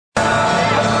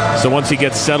So once he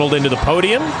gets settled into the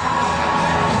podium,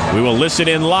 we will listen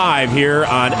in live here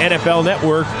on NFL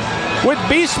Network with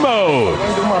Beast Mode.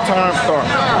 When do my time start?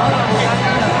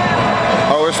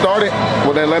 Oh, it started?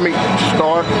 Well, then let me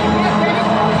start.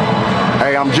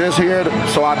 Hey, I'm just here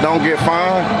so I don't get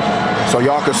fined. So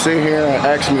y'all can sit here and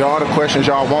ask me all the questions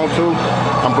y'all want to.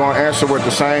 I'm going to answer with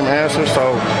the same answer,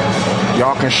 so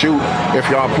y'all can shoot if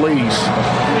y'all please.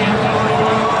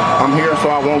 I'm here so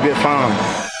I won't get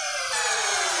fined.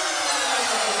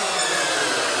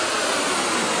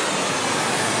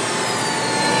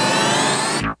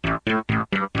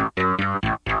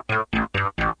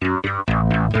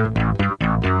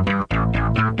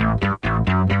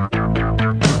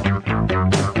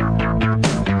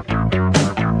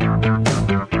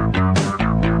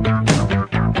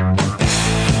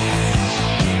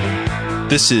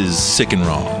 This is Sick and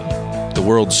Wrong, the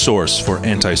world's source for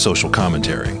antisocial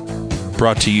commentary.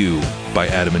 Brought to you by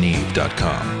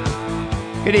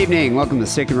adamandeve.com. Good evening. Welcome to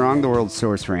Sick and Wrong, the world's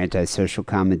source for antisocial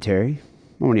commentary.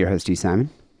 I'm one of your hosts, Dee Simon.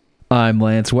 I'm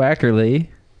Lance Wackerly.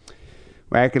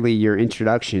 Wackerly, your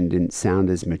introduction didn't sound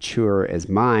as mature as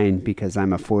mine because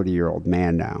I'm a 40-year-old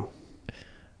man now.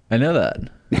 I know that.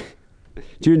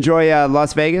 Did you enjoy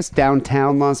Las Vegas,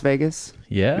 downtown Las Vegas?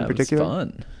 Yeah, it was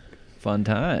fun. Fun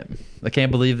time. I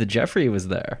can't believe that Jeffrey was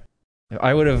there.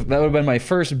 That would have been my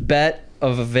first bet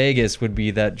of Vegas would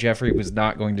be that Jeffrey was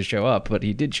not going to show up, but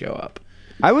he did show up.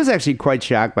 I was actually quite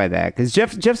shocked by that because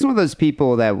Jeff's one of those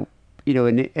people that, you know,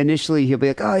 initially he'll be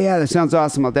like, oh yeah, that sounds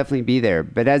awesome, I'll definitely be there.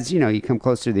 But as, you know, you come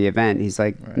closer to the event, he's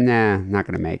like, nah, not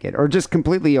going to make it. Or just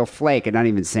completely he'll flake and not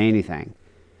even say anything.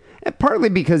 And partly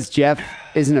because Jeff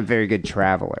isn't a very good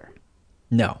traveler.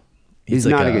 No. He's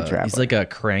not a good traveler. He's like a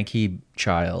cranky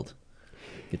child.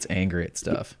 Gets angry at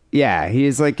stuff. Yeah, he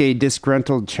is like a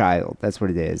disgruntled child. That's what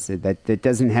it is. That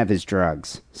doesn't have his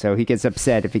drugs. So he gets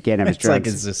upset if he can't have his drugs.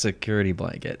 It's like it's a security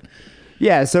blanket.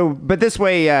 Yeah, so, but this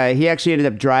way, he actually ended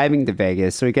up driving to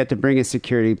Vegas, so he got to bring a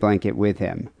security blanket with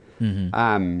him.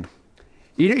 Mm-hmm.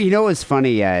 You know what's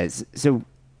funny is, so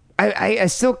I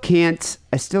still can't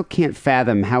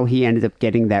fathom how he ended up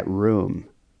getting that room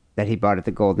that he bought at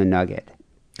the Golden Nugget.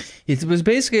 It was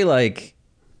basically like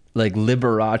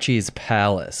Liberace's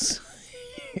palace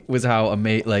was how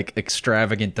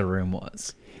extravagant the room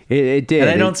was. It did. And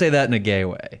I don't say that in a gay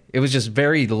way. It was just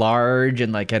very large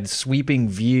and like had sweeping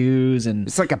views and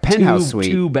it's like a penthouse suite.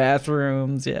 2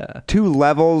 bathrooms, yeah. 2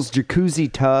 levels,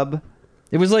 jacuzzi tub.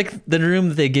 It was like the room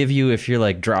that they give you if you're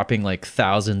like dropping like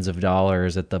thousands of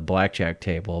dollars at the blackjack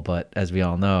table. But as we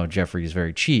all know, Jeffrey's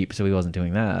very cheap, so he wasn't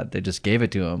doing that. They just gave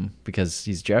it to him because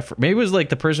he's Jeffrey. Maybe it was like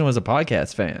the person was a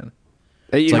podcast fan.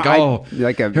 It's like,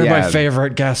 you're my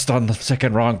favorite guest on the Sick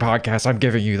and Wrong podcast. I'm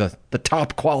giving you the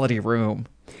top quality room.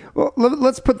 Well,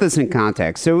 let's put this in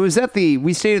context. So it was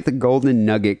we stayed at the Golden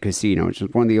Nugget Casino, which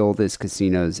is one of the oldest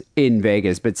casinos in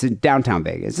Vegas, but it's in downtown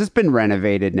Vegas. It's been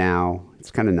renovated now.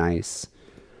 It's kind of nice.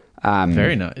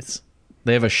 Very nice.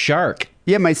 They have a shark.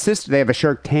 Yeah, my sister, they have a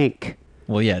shark tank.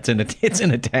 Well, yeah, it's in a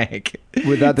tank.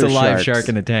 With other It's a live sharks. shark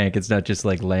in a tank. It's not just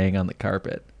like laying on the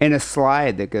carpet. And a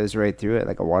slide that goes right through it,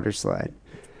 like a water slide.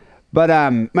 But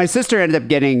my sister ended up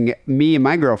getting me and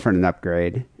my girlfriend an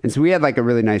upgrade. And so we had like a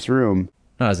really nice room.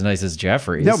 Not as nice as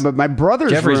Jeffrey's. No, but my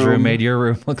Jeffrey's room made your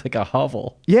room look like a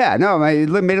hovel. Yeah, no, it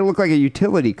made it look like a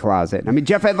utility closet. I mean,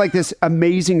 Jeff had like this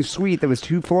amazing suite that was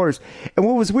 2 floors. And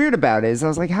what was weird about it is I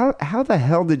was like, how the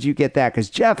hell did you get that? Because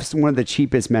Jeff's one of the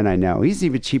cheapest men I know. He's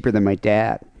even cheaper than my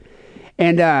dad.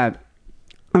 And I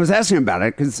was asking him about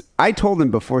it because I told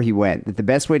him before he went that the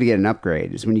best way to get an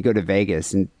upgrade is when you go to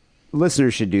Vegas, and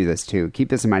listeners should do this too. Keep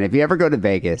this in mind. If you ever go to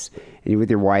Vegas and you're with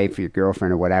your wife or your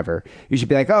girlfriend or whatever, you should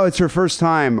be like, oh, it's her first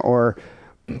time, or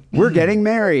we're getting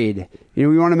married. You know,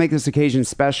 we want to make this occasion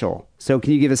special. So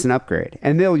can you give us an upgrade?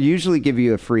 And they'll usually give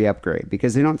you a free upgrade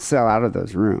because they don't sell out of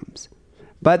those rooms.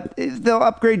 But they'll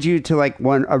upgrade you to like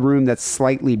a room that's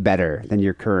slightly better than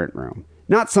your current room.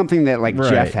 Not something that like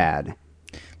Jeff had.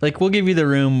 Like, we'll give you the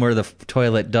room where the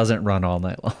toilet doesn't run all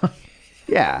night long.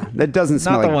 Yeah, that doesn't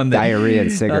smell like diarrhea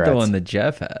and cigarettes. Not the one that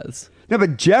Jeff has. No,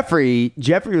 but Jeffrey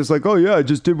was like, oh yeah, I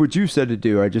just did what you said to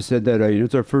do. I just said that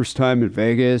it's our first time in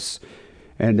Vegas,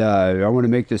 and I want to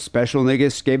make this special. And they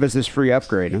gave us this free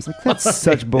upgrade. And I was like, that's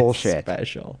such bullshit.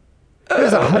 Special.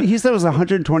 He said it was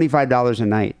 $125 a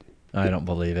night. I don't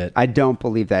believe it. I don't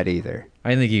believe that either.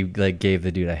 I think he like gave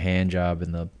the dude a hand job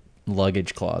in the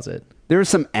luggage closet. There was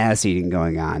some ass eating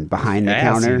going on behind the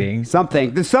counter. Eating.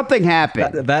 Something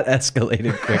happened. That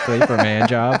escalated quickly from hand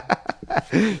job.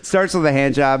 Starts with a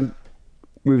hand job,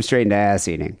 moves straight into ass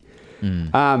eating.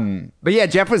 But yeah,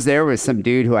 Jeff was there with some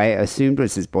dude who I assumed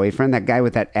was his boyfriend. That guy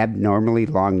with that abnormally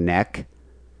long neck.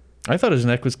 I thought his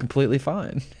neck was completely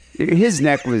fine. His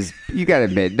neck was, you got to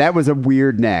admit, that was a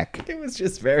weird neck. It was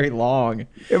just very long.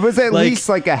 It was at least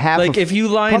like a half like if you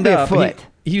lined up, a foot.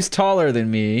 He's taller than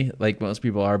me, like most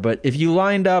people are, but if you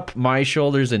lined up my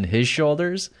shoulders and his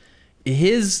shoulders,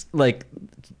 his like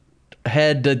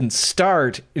head didn't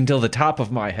start until the top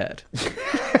of my head.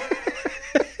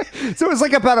 So it was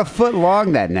like about a foot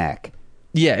long, that neck.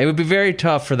 Yeah, it would be very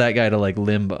tough for that guy to like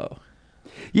limbo.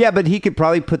 Yeah, but he could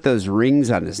probably put those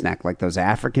rings on his neck like those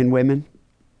African women.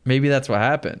 Maybe that's what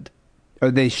happened. Or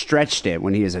they stretched it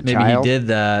when he was a Maybe child. he did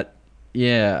that.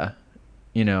 Yeah.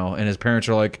 You know, and his parents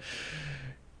are like,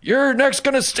 your neck's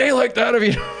going to stay like that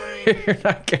if you're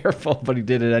not careful. But he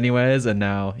did it anyways, and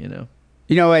now, you know.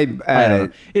 You know, I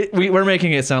don't know. We're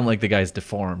making it sound like the guy's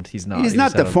deformed. He's not. He's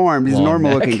not deformed. He's a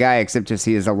normal-looking guy, except just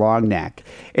he has a long neck.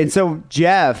 And so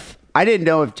Jeff, I didn't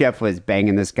know if Jeff was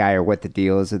banging this guy or what the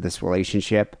deal is of this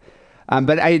relationship.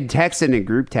 But I had texted in a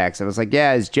group text. I was like,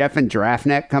 yeah, is Jeff and Draft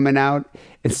Neck coming out?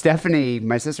 And Stephanie,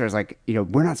 my sister, was like, you know,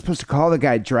 we're not supposed to call the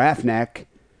guy Draft Neck.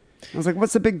 I was like,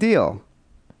 what's the big deal?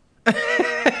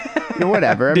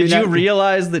 Whatever. Did you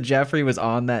realize that Jeffrey was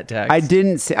on that text? I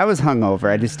didn't see. I was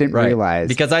hungover. I just didn't realize.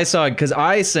 Because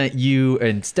I sent you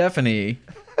and Stephanie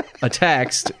a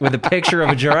text with a picture of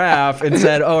a giraffe and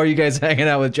said, oh, are you guys hanging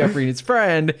out with Jeffrey and his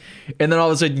friend? And then all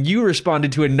of a sudden you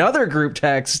responded to another group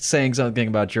text saying something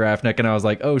about Giraffe Neck. And I was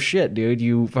like, oh shit, dude,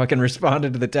 you fucking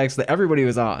responded to the text that everybody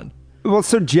was on. Well,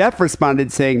 so Jeff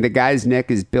responded saying the guy's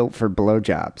neck is built for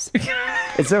blowjobs.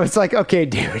 And so it's like, okay,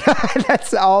 dude,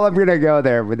 that's all I'm going to go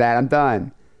there with that. I'm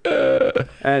done.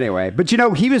 Anyway, but you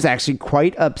know, he was actually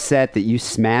quite upset that you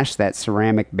smashed that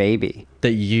ceramic baby.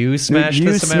 That you smashed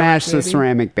the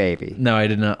ceramic baby? No, I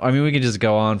did not. I mean, we could just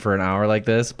go on for an hour like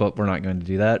this, but we're not going to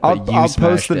do that. I'll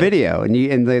post the video, and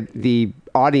the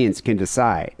audience can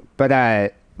decide.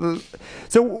 But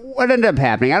so what ended up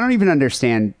happening? I don't even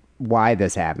understand why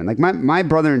this happened. Like my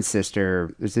brother and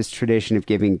sister, there's this tradition of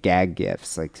giving gag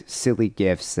gifts, like silly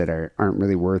gifts that aren't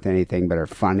really worth anything but are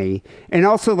funny, and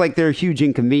also like they're a huge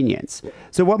inconvenience.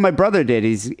 So what my brother did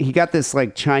is he got this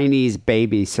like Chinese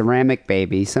baby, ceramic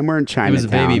baby, somewhere in Chinatown. It was a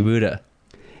baby Buddha.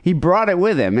 He brought it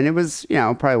with him, and it was, you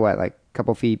know, probably like a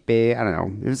couple feet big. I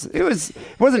don't know. It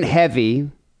wasn't heavy,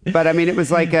 but I mean it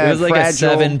was like a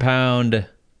fragile, 7-pound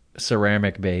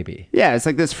ceramic baby. Yeah, it's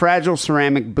like this fragile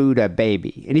ceramic Buddha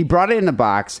baby. And he brought it in a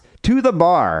box to the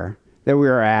bar that we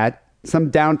were at, some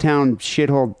downtown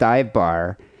shithole dive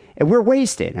bar, and we're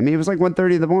wasted. I mean, it was like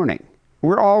 1:30 in the morning.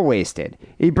 We're all wasted.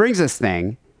 He brings this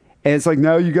thing, and it's like,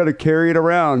 no, you got to carry it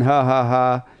around, ha ha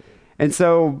ha. And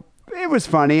so it was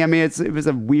funny. I mean, it was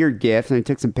a weird gift, and I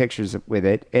took some pictures with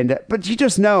it. And but you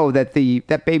just know that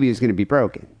that baby is going to be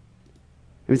broken.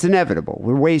 It's inevitable.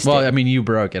 We're wasted. Well, I mean, you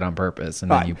broke it on purpose,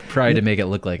 and then you tried to make it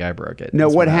look like I broke it. No,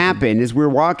 what happened is we're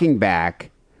walking back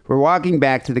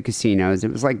to the casinos.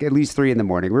 It was like at least 3 a.m.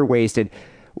 We're wasted.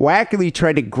 Wackily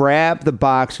tried to grab the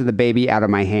box with the baby out of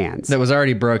my hands. That was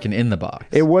already broken in the box.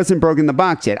 It wasn't broken in the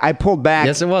box yet. I pulled back.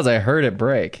 Yes, it was. I heard it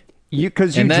break.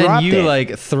 And then you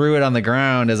like threw it on the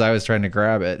ground as I was trying to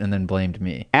grab it, and then blamed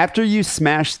me. After you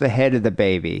smashed the head of the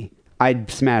baby, I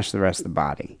smashed the rest of the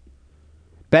body.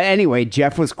 But anyway,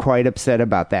 Jeff was quite upset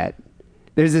about that.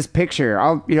 There's this picture.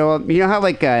 You know how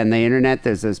like in the internet,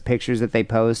 there's those pictures that they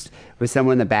post with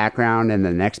someone in the background, and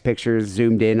the next picture is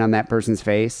zoomed in on that person's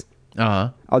face.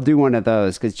 I'll do one of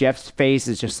those because Jeff's face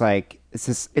is just like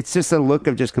it's just a look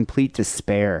of just complete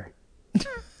despair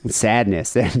and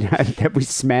sadness that we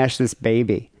smashed this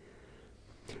baby.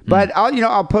 But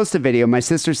I'll post a video. My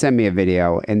sister sent me a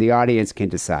video, and the audience can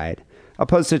decide. I'll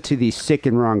post it to the Sick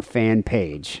and Wrong fan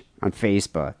page on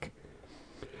Facebook.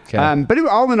 Okay. But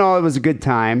all in all, it was a good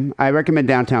time. I recommend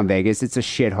downtown Vegas. It's a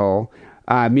shithole.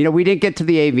 We didn't get to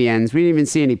the AVNs. We didn't even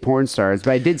see any porn stars,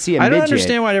 but I did see a midget. I don't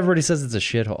understand why everybody says it's a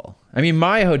shithole. I mean,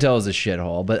 my hotel is a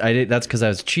shithole, but that's because I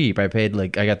was cheap. I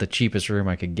got the cheapest room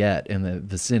I could get in the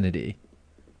vicinity.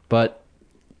 But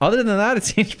other than that, it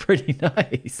seems pretty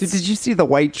nice. Did you see the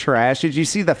white trash? Did you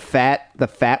see the fat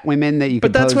women that you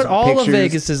could post But that's what all pictures? of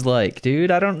Vegas is like, dude.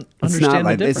 I don't understand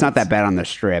the difference. It's not that bad on the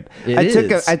Strip.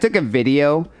 I took a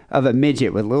video of a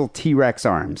midget with little T-Rex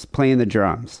arms playing the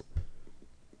drums.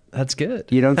 That's good.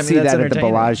 You don't see that at the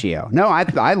Bellagio. No,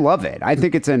 I love it. I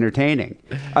think it's entertaining.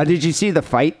 Did you see the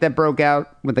fight that broke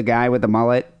out with the guy with the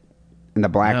mullet and the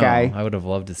black guy? I would have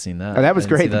loved to have seen that. Oh, that was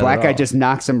great. The black guy just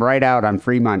knocks him right out on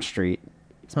Fremont Street.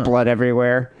 Blood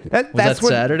everywhere. Was that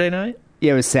Saturday night?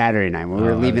 Yeah, it was Saturday night when we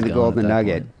were leaving the Golden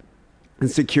Nugget. And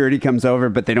security comes over,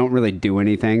 but they don't really do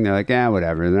anything. They're like,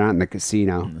 whatever. They're not in the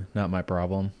casino. Not my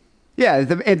problem. Yeah,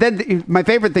 and then my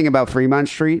favorite thing about Fremont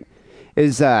Street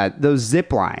is those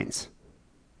zip lines.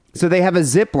 So they have a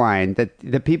zip line that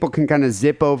the people can kind of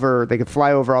zip over. They can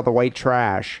fly over all the white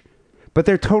trash, but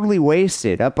they're totally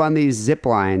wasted up on these zip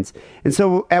lines. And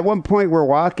so at one point we're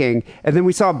walking, and then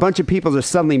we saw a bunch of people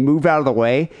just suddenly move out of the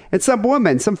way. And some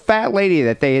woman, some fat lady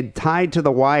that they had tied to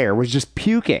the wire was just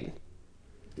puking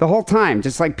the whole time.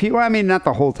 Just like puke. Well, I mean, not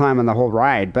the whole time on the whole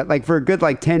ride, but like for a good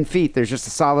like 10 feet, there's just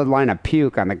a solid line of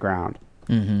puke on the ground.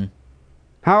 Mm-hmm.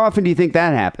 How often do you think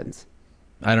that happens?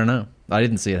 I don't know. I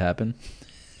didn't see it happen.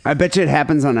 I bet you it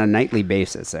happens on a nightly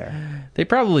basis there. They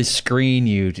probably screen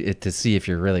you to see if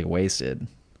you're really wasted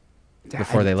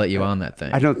before they let you on that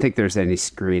thing. I don't think there's any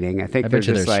screening. I think they're bet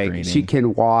you just there's like, screening. she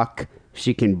can walk,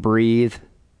 she can breathe,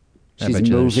 I she's bet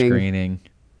you there's moving. screening.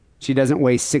 She doesn't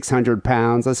weigh 600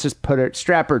 pounds. Let's just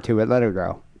strap her to it, let her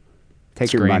go.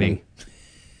 Take your Screening. money.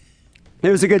 It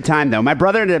was a good time, though. My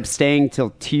brother ended up staying till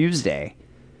Tuesday.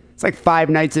 It's like 5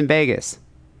 nights in Vegas.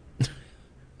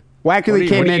 Wackerly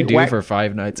came what do in. you do for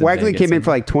 5 nights in Wackerly Vegas? came in for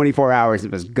like 24 hours.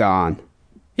 It was gone.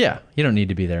 Yeah, you don't need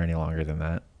to be there any longer than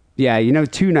that. Yeah,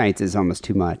 2 nights is almost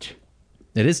too much.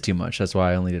 It is too much. That's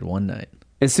why I only did 1 night.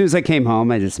 As soon as I came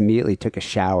home, I just immediately took a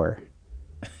shower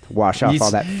to wash off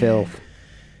all that filth.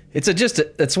 It's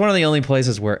one of the only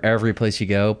places where every place you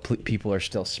go, people are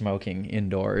still smoking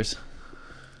indoors.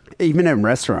 Even in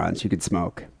restaurants, you could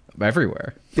smoke.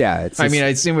 Everywhere. Yeah, I mean, I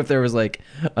assume if there was like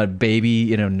a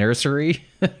baby, nursery,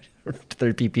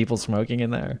 there'd be people smoking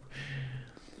in there.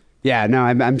 Yeah, no,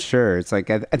 I'm sure. It's like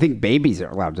I think babies are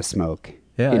allowed to smoke.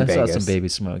 Yeah, in I saw Vegas. some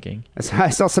babies smoking. I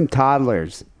saw some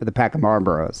toddlers with a pack of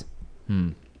Marlboros.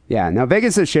 Yeah, no,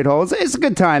 Vegas is a shithole. It's a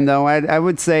good time though. I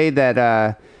would say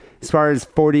that as far as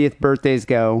 40th birthdays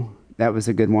go, that was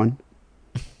a good one.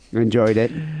 I enjoyed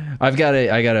it. I've got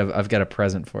a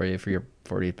present for you for your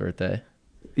 40th birthday.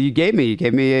 You gave me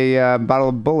a bottle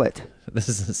of Bullet. This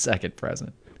is the second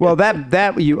present. Well,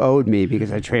 that you owed me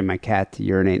because I trained my cat to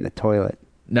urinate in the toilet.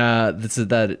 Nah, that's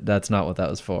not what that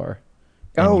was for.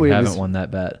 And Oh, you it haven't was- won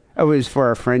that bet. Oh, it was for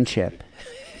our friendship.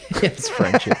 It's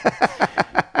friendship.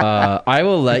 I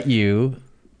will let you.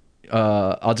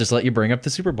 I'll just let you bring up the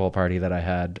Super Bowl party that I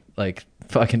had like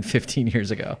fucking 15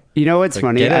 years ago. You know what's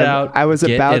funny? get it out. I was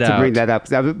Get about it to bring out.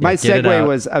 that up. My get it segue out.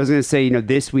 was I was going to say,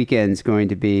 this weekend's going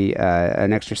to be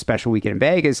an extra special weekend in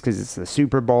Vegas because it's the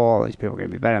Super Bowl. All these people are going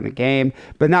to be betting on the game,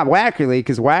 but not Wackerly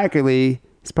because Wackerly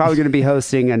is probably going to be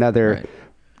hosting another Right.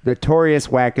 notorious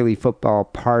Wackerly football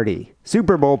party,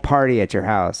 Super Bowl party at your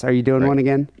house. Are you doing one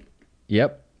again?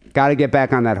 Yep. Got to get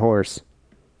back on that horse.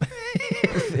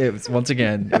 It was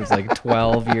it was like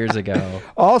 12 years ago.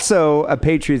 Also, a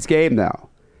Patriots game though,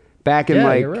 back in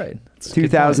Yeah, you're right. It's a good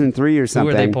 2003 or point.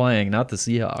 something. Who are they playing? Not the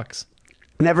Seahawks.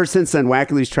 And ever since then,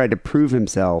 Wackerly's tried to prove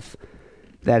himself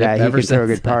that he Ever can throw a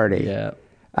since good party.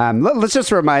 then, Let's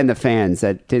just remind the fans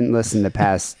that didn't listen the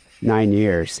past 9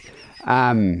 years.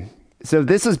 So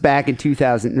this was back in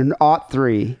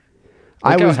 2003.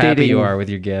 I Look was how happy dating. you are with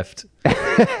your gift.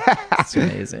 It's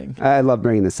amazing. I love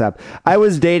bringing this up. I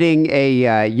was dating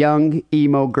a young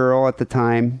emo girl at the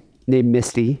time named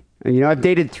Misty. I've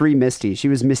dated 3 Misty. She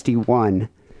was Misty 1.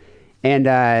 And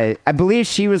I believe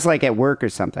she was like at work or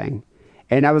something.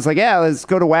 And I was like, yeah, let's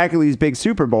go to Wackerly's big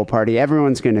Super Bowl party.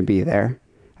 Everyone's going to be there.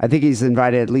 I think he's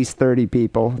invited at least 30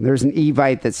 people. There's an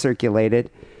Evite that circulated.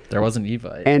 There was an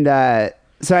Evite. And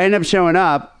so I ended up showing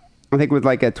up, I think with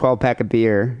like a 12-pack of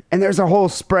beer. And there's a whole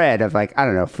spread of like, I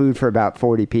don't know, food for about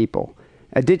 40 people.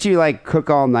 Did you like cook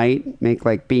all night? Make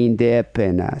like bean dip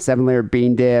and 7-layer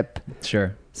bean dip?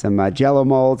 Sure. Some Jello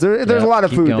molds. There's Yeah, a lot of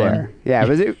keep food going. there. Yeah,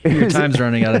 Your time's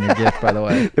running out on your gift, by the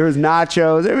way. There was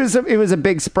nachos. It was a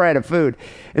big spread of food.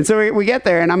 And so we get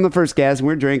there, and I'm the first guest. And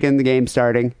we're drinking. The game's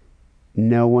starting.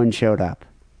 No one showed up.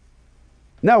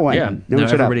 No one. Yeah. No one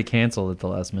showed up. Everybody canceled at the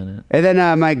last minute. And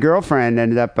then my girlfriend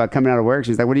ended up coming out of work.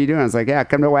 She's like, "What are you doing?" I was like, "Yeah,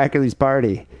 come to Wackerly's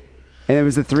party." And it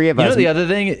was the 3 of us. The other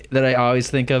thing that I always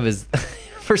think of is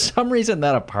for some reason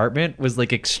that apartment was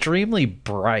like extremely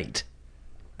bright.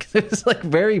 It was like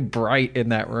very bright in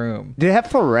that room. Did it have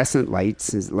fluorescent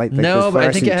lights? No, those but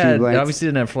I think it fluorescent had. tube It lights? obviously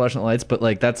didn't have fluorescent lights, but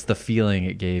like that's the feeling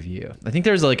it gave you. I think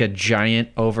there's like a giant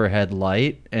overhead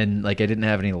light, and like I didn't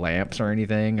have any lamps or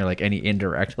anything, or like any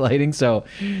indirect lighting. So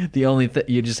the only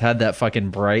you just had that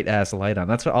fucking bright ass light on.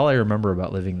 That's all I remember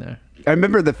about living there. I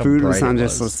remember the food was bright on it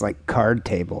just was. this like card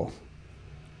table.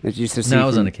 That you used to see No, it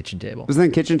was from- on a kitchen table. It was on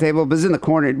the kitchen table, but it was in the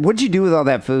corner. What'd you do with all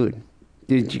that food?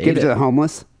 Did you give it to it. the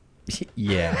homeless?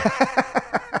 Yeah.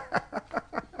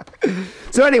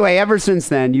 So anyway, ever since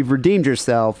then, you've redeemed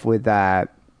yourself with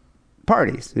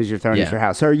parties as you're throwing at Yeah. your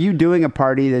house. So are you doing a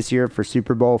party this year for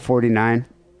Super Bowl 49?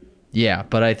 Yeah,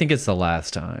 but I think it's the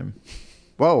last time.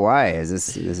 Whoa, why?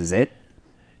 This is it?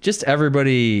 just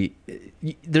everybody.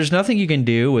 There's nothing you can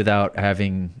do without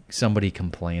having somebody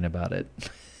complain about it.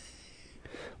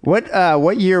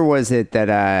 What year was it that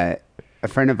a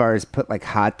friend of ours put like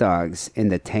hot dogs in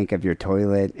the tank of your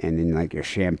toilet and in like your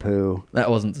shampoo? That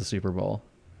wasn't the Super Bowl.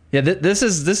 Yeah, this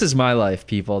is my life,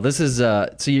 people. This is so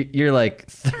you're like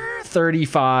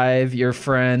 35. Your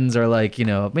friends are like,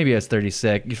 maybe I was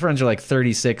 36. Your friends are like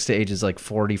 36 to ages like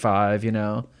 45.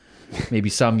 Maybe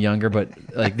some younger, but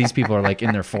like these people are like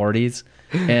in their 40s,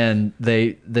 and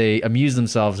they amuse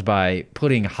themselves by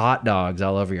putting hot dogs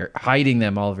hiding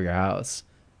them all over your house.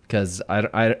 Because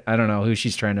I don't know who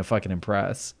she's trying to fucking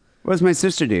impress. What does my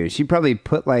sister do? She probably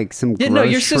put like some gross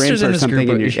your sister's shrimp in or this something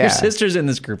group. in Your sister's in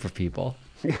this group of people.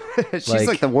 She's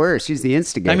like the worst. She's the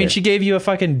instigator. I mean, she gave you a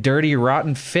fucking dirty,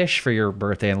 rotten fish for your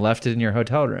birthday and left it in your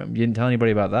hotel room. You didn't tell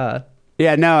anybody about that.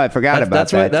 Yeah, no, I forgot about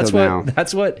that.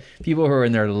 That's what people who are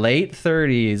in their late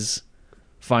 30s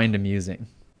find amusing.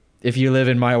 If you live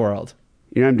in my world.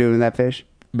 You know what I'm doing with that fish?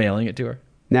 Mailing it to her.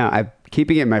 No, I'm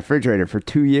keeping it in my refrigerator for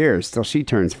 2 years till she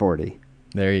turns 40.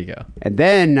 There you go. And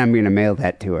then I'm going to mail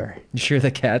that to her. You sure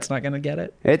the cat's not going to get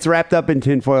it? It's wrapped up in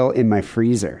tinfoil in my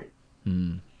freezer.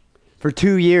 For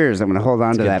 2 years, I'm going to hold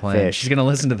on to that fish. She's going to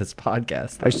listen to this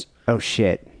podcast. Oh,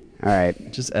 shit. All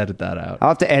right. Just edit that out. I'll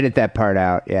have to edit that part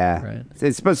out, yeah. Right.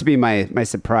 It's supposed to be my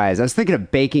surprise. I was thinking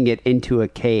of baking it into a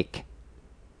cake.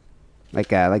 Like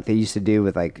they used to do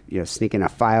with sneaking a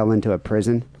file into a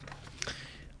prison.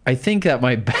 I think that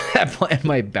plan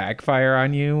might backfire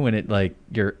on you when it I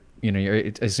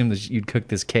assume that you'd cook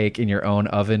this cake in your own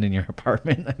oven in your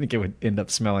apartment. I think it would end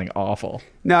up smelling awful.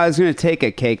 No, I was going to take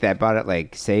a cake that I bought at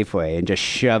like Safeway and just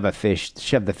shove the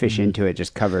fish into it,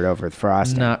 just cover it over with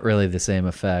frosting. Not really the same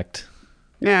effect.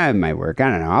 Yeah, it might work.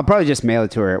 I don't know. I'll probably just mail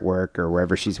it to her at work or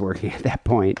wherever she's working at that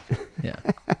point. Yeah,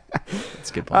 that's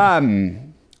a good point.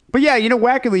 But yeah,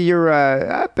 wackily,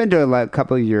 I've been to a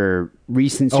couple of your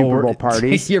recent Super Bowl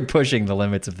parties. You're pushing the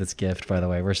limits of this gift, by the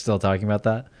way. We're still talking about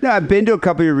that? No, I've been to a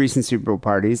couple of your recent Super Bowl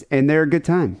parties, and they're a good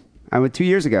time. I went 2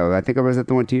 years ago. I think I was at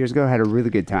the one 2 years ago. I had a really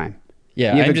good time.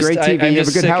 Yeah, you have a great TV. You have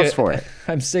a good house for it.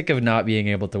 I'm sick of not being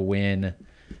able to win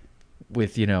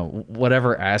with,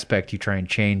 whatever aspect you try and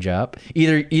change up.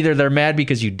 Either they're mad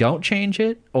because you don't change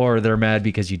it, or they're mad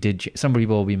because you did. Some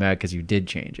people will be mad because you did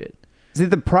change it. See,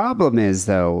 the problem is,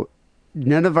 though,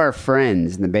 none of our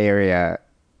friends in the Bay Area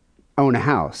own a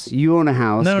house. You own a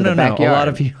house. No. Backyard.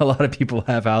 A lot of people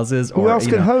have houses. Who else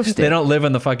could host it? They don't live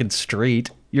on the fucking street.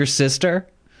 Your sister,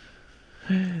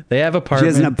 they have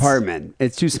apartments. She has an apartment.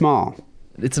 It's too small.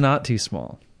 It's not too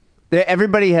small.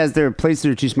 Everybody has their places that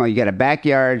are too small. You got a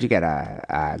backyard. You got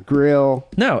a grill.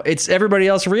 No, it's everybody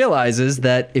else realizes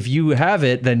that if you have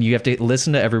it, then you have to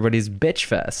listen to everybody's bitch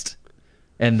fest.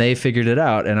 And they figured it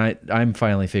out, and I'm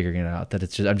finally figuring it out. That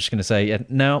I'm just going to say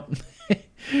no.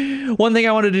 One thing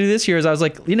I wanted to do this year is I was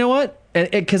like, you know what?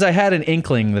 Because I had an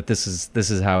inkling that this is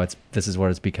what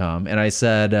it's become, and I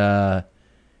said,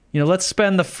 let's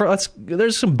spend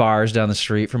there's some bars down the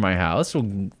street from my house.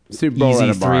 Super Bowl easy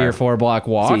at a bar. 3 or 4 block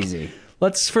walk. It's easy.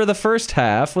 For the first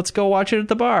half, let's go watch it at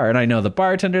the bar. And I know the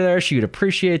bartender there. She would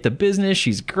appreciate the business.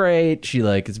 She's great. She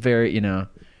is very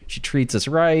she treats us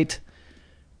right.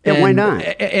 And why not?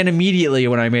 And immediately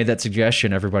when I made that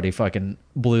suggestion, everybody fucking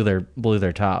blew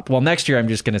their top. Well, next year I'm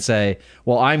just going to say,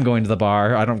 well, I'm going to the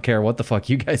bar. I don't care what the fuck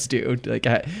you guys do.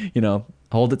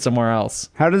 Hold it somewhere else.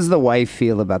 How does the wife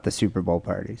feel about the Super Bowl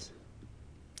parties?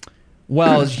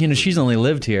 Well, she's only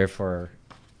lived here for,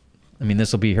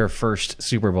 this will be her first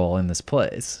Super Bowl in this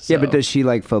place. So. Yeah, but does she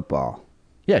like football?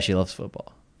 Yeah, she loves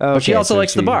football. Oh, but she also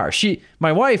likes the bar.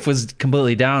 My wife was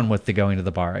completely down with the going to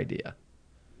the bar idea.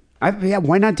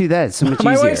 Why not do that? It's so much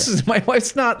easier. My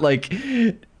wife's not like,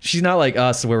 she's not like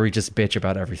us where we just bitch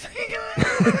about everything.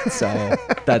 So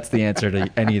that's the answer to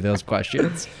any of those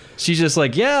questions. She's just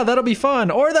like, yeah, that'll be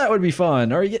fun, or that would be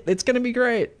fun, or it's going to be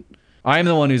great. I'm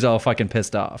the one who's all fucking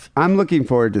pissed off. I'm looking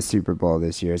forward to Super Bowl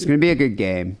this year. It's going to be a good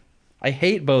game. I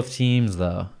hate both teams,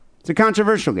 though. It's a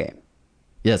controversial game.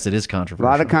 Yes, it is controversial.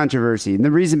 A lot of controversy. And the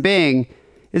reason being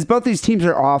is both these teams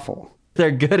are awful.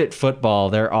 They're good at football.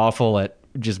 They're awful at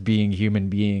just being human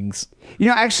beings.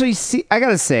 Actually, I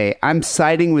gotta say, I'm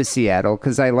siding with Seattle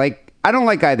because I don't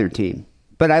like either team,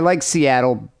 but I like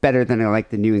Seattle better than I like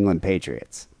the New England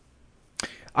Patriots.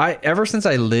 Ever since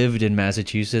I lived in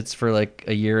Massachusetts for like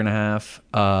a year and a half,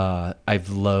 I've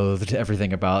loathed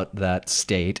everything about that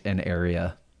state and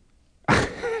area.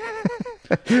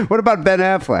 What about Ben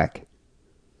Affleck?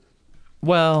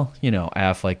 Well,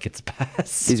 Affleck gets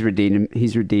passed. He's redeemed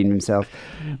himself.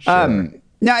 Sure.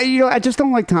 No, I just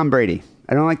don't like Tom Brady.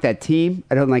 I don't like that team.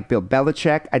 I don't like Bill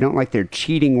Belichick. I don't like their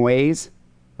cheating ways.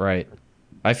 Right.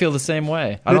 I feel the same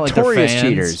way. I don't like the Notorious fans.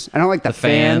 cheaters. I don't like the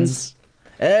fans.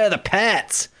 The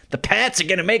Pats. The Pats are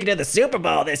gonna make it to the Super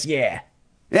Bowl this year.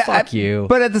 Yeah, Fuck you.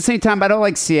 But at the same time, I don't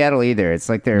like Seattle either. It's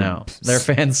like their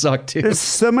fans suck too. There's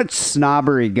so much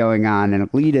snobbery going on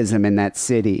and elitism in that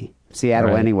city,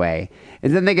 Seattle anyway.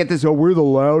 And then they get this, we're the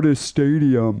loudest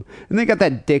stadium. And they got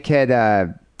that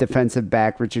dickhead defensive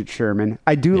back, Richard Sherman.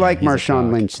 I do like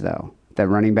Marshawn Lynch, though, that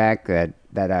running back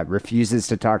that refuses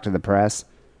to talk to the press.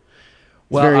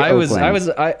 Well,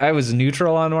 I was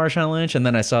neutral on Marshawn Lynch, and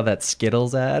then I saw that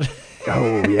Skittles ad.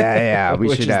 Oh yeah,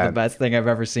 which is the best thing I've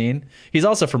ever seen. He's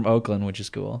also from Oakland, which is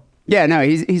cool. Yeah, no,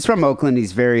 he's from Oakland.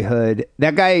 He's very hood.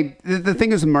 That guy. The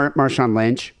thing is, Marshawn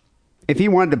Lynch, if he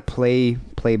wanted to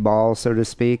play ball, so to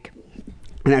speak,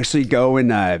 and actually go and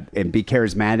be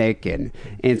charismatic and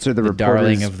answer the reporters'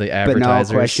 darling of the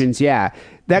advertisers banal questions,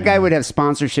 that guy would have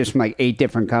sponsorships from like 8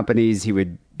 different companies. He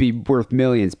would be worth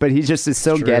millions, but he just is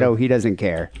so ghetto. He doesn't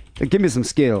care. Like, give me some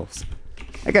skills.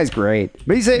 That guy's great,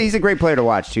 but he's a great player to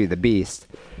watch too, the Beast.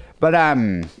 But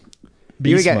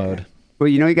Beast mode. Well,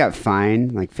 he got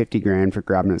fined like $50,000 for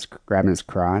grabbing his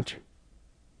crotch.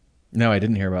 No, I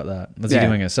didn't hear about that. Was he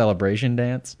doing a celebration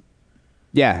dance?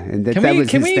 Yeah, and that was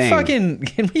his thing.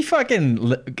 Can we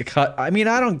fucking cut? I mean,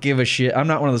 I don't give a shit. I'm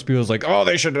not one of those people who's like, oh,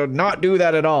 they should not do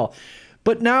that at all.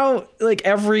 But now, like,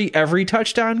 every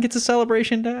touchdown gets a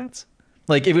celebration dance.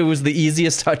 Like, if it was the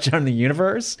easiest touchdown in the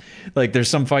universe, like, there's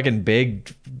some fucking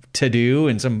big to-do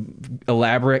and some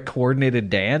elaborate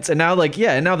coordinated dance. And now,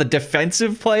 now the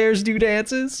defensive players do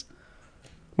dances.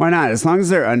 Why not? As long as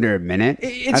they're under a minute,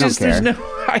 I don't care.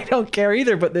 I don't care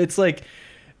either, but it's like,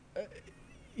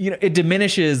 it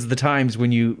diminishes the times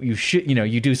when you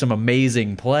do some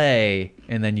amazing play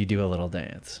and then you do a little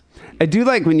dance. I do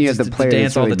like when you have the player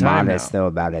that's really modest, now. though,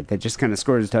 about it. That just kind of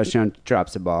scores a touchdown,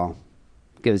 drops the ball,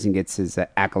 goes and gets his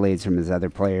accolades from his other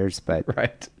players.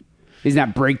 But he's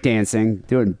not breakdancing,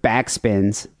 doing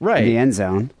backspins in the end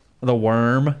zone. The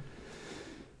worm.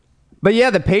 But yeah,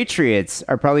 the Patriots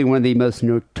are probably one of the most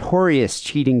notorious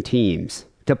cheating teams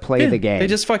to play the game. They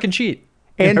just fucking cheat.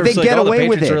 And they get away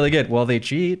with it. The Patriots are really good. Well, they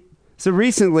cheat. So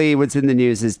recently, what's in the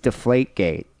news is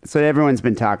Deflategate. So everyone's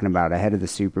been talking about ahead of the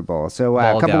Super Bowl. So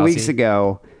a couple weeks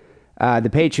ago, the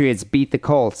Patriots beat the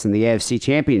Colts in the AFC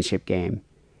Championship game.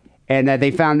 And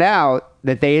they found out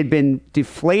that they had been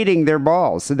deflating their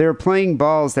balls. So they were playing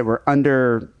balls that were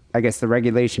under, I guess, the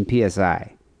regulation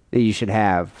PSI that you should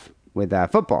have with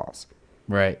footballs.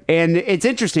 Right. And it's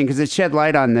interesting because it shed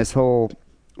light on this whole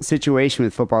situation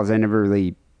with footballs I never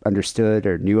really understood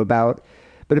or knew about.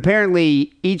 But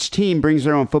apparently each team brings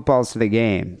their own footballs to the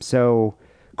game. So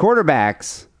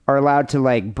quarterbacks are allowed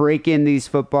to break in these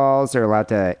footballs. They're allowed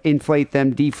to inflate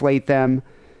them, deflate them.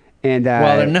 And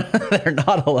they're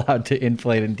not allowed to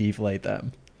inflate and deflate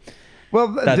them. Well,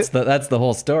 that's the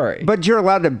whole story. But you're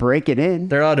allowed to break it in.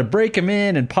 They're allowed to break them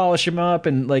in and polish them up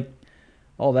and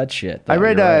all that shit. I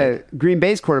read Green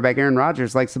Bay's quarterback Aaron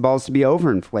Rodgers likes the balls to be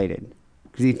overinflated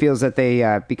because he feels that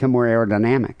they become more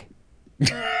aerodynamic.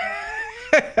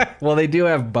 Well, they do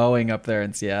have Boeing up there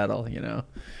in Seattle,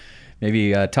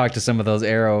 Maybe talk to some of those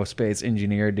aerospace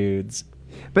engineer dudes.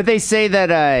 But they say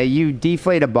that you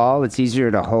deflate a ball, it's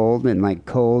easier to hold in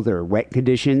cold or wet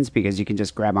conditions because you can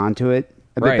just grab onto it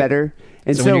a bit better.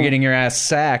 And so when you're getting your ass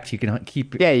sacked, you can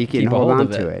keep hold on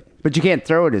to it. But you can't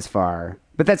throw it as far.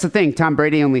 But that's the thing. Tom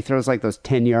Brady only throws those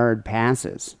 10-yard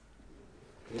passes.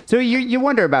 So you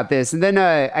wonder about this. And then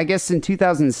I guess in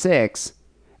 2006,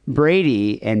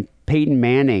 Brady and Peyton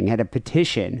Manning had a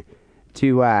petition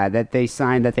to that they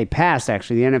signed, that they passed,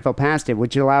 actually. The NFL passed it,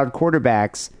 which allowed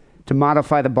quarterbacks to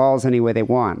modify the balls any way they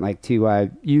want, to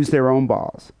use their own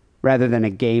balls rather than a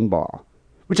game ball,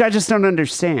 which I just don't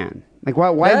understand. Why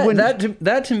wouldn't...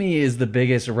 That to me is the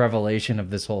biggest revelation of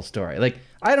this whole story.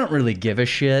 I don't really give a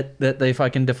shit that they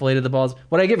fucking deflated the balls.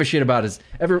 What I give a shit about is,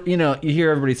 you hear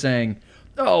everybody saying,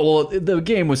 oh, well, the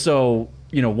game was so,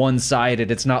 one-sided.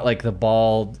 It's not like the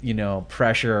ball,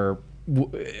 pressure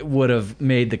would have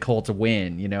made the Colts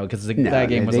win, because that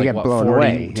game was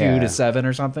 42-7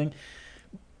 or something.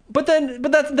 But then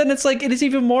it's it is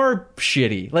even more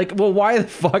shitty. Well, why the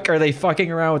fuck are they fucking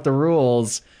around with the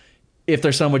rules if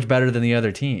they're so much better than the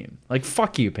other team?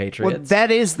 Fuck you, Patriots. Well,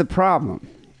 that is the problem.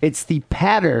 It's the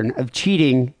pattern of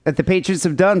cheating that the Patriots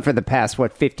have done for the past,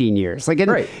 15 years.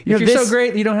 Right. If you're so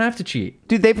great, you don't have to cheat.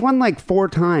 Dude, they've won 4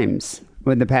 times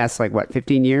in the past,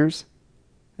 15 years?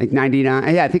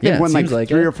 99? Yeah, I think they've won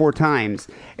 3 or 4 times.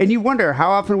 And you wonder,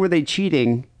 how often were they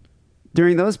cheating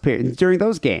during those periods, during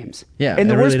those games? Yeah. And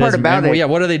the worst part about it... Yeah,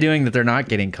 what are they doing that they're not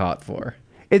getting caught for?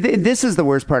 This is the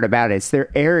worst part about it. It's their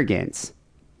arrogance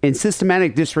and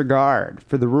systematic disregard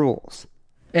for the rules.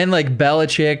 And like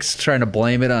Belichick's trying to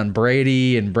blame it on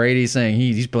Brady, and Brady's saying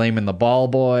he's blaming the ball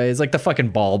boy. It's like the fucking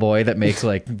ball boy that makes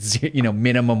like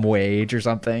minimum wage or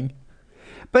something.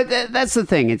 But that's the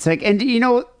thing. It's like, and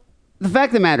the fact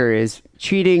of the matter is,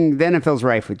 cheating. The NFL's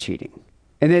rife with cheating,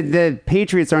 and the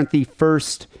Patriots aren't the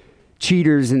first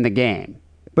cheaters in the game.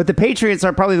 But the Patriots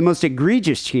are probably the most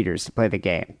egregious cheaters to play the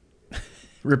game.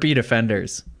 Repeat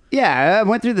offenders. Yeah, I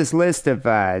went through this list of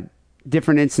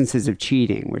different instances of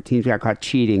cheating where teams got caught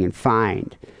cheating and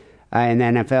fined in the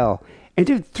NFL. And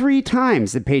dude, 3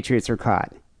 times the Patriots were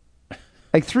caught.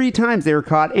 Like 3 times they were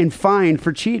caught and fined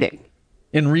for cheating.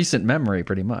 In recent memory,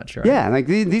 pretty much, right? Yeah, like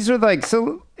these are like,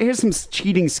 so here's some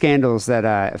cheating scandals that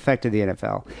affected the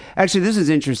NFL. Actually, this is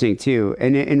interesting too,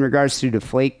 in regards to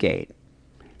Deflategate.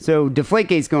 So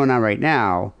Deflategate's going on right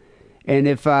now, and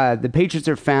if the Patriots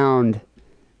are found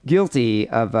guilty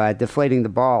of deflating the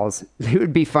balls, they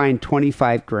would be fined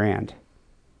 $25,000.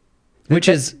 Which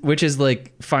is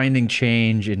like finding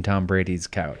change in Tom Brady's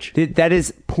couch. That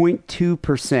is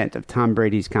 0.2% of Tom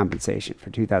Brady's compensation for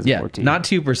 2014. Yeah, not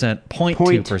 2%, 0.2%.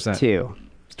 0.2.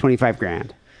 It's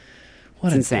 $25,000. What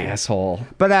it's an insane. Asshole.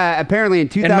 But apparently in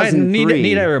 2003... And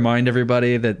need I remind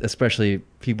everybody that, especially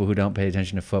people who don't pay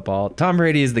attention to football, Tom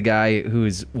Brady is the guy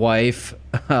whose wife,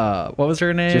 what was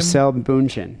her name? Giselle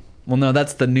Bundchen. Well, no,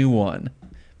 that's the new one.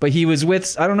 But he was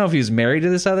with, I don't know if he was married to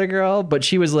this other girl, but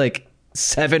she was like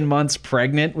 7 months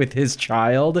pregnant with his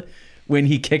child when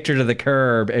he kicked her to the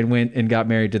curb and went and got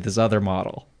married to this other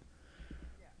model.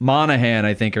 Monahan,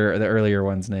 I think, or the earlier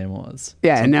one's name was.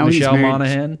 Yeah, so and now Michelle he's married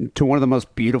Monahan to one of the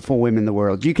most beautiful women in the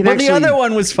world. You can but actually... the other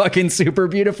one was fucking super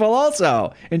beautiful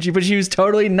also. But she was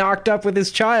totally knocked up with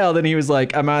his child, and he was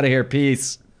like, I'm out of here,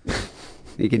 peace.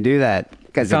 You can do that.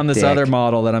 Found this other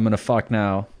model that I'm going to fuck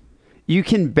now. You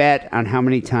can bet on how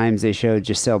many times they showed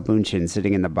Giselle Bundchen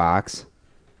sitting in the box.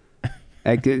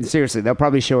 Like, seriously, they'll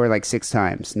probably show her like 6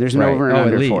 times. There's no over and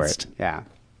under for it. Yeah.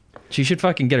 She should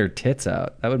fucking get her tits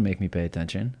out. That would make me pay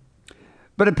attention.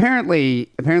 But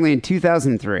apparently in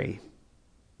 2003,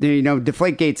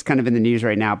 Deflategate's kind of in the news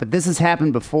right now, but this has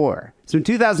happened before. So in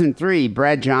 2003,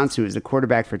 Brad Johnson, who was the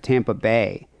quarterback for Tampa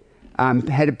Bay,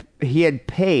 had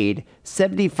paid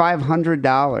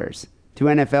 $7,500 to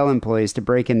NFL employees to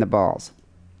break in the balls.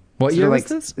 What year was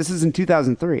this? This is in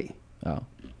 2003. Oh.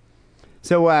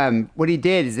 So what he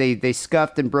did is they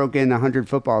scuffed and broke in 100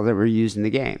 footballs that were used in the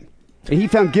game. And he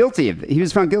was found guilty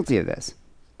of this.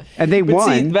 And they won.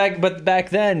 See, back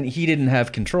then, he didn't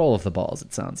have control of the balls,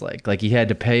 it sounds like. Like, he had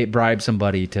to bribe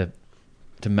somebody to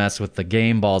mess with the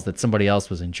game balls that somebody else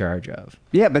was in charge of.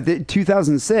 Yeah, but in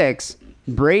 2006,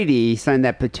 Brady signed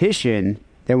that petition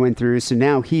that went through, so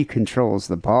now he controls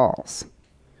the balls.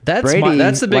 That's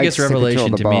the biggest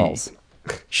revelation to me.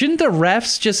 Shouldn't the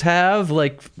refs just have,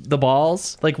 like, the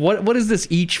balls? Like, what is this?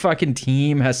 Each fucking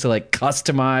team has to, like,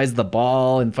 customize the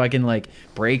ball and fucking, like,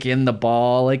 break in the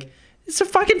ball. Like, it's a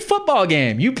fucking football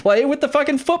game. You play with the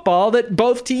fucking football that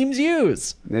both teams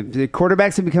use. The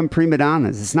quarterbacks have become prima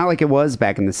donnas. It's not like it was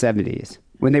back in the 70s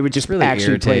when they would just really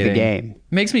actually play the game.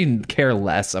 Makes me care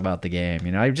less about the game.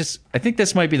 I think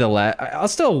this might be the last. I'll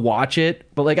still watch it,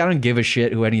 but like I don't give a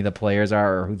shit who any of the players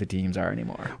are or who the teams are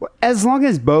anymore. Well, as long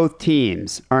as both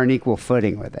teams are on equal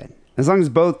footing with it. As long as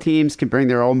both teams can bring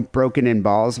their own broken in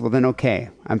balls, well then okay,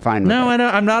 I'm fine with it. No,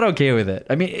 I'm not okay with it.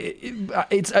 I mean,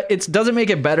 it doesn't make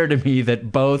it better to me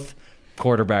that both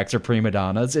quarterbacks are prima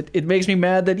donnas. It makes me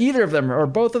mad that either of them or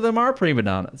both of them are prima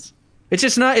donnas. It's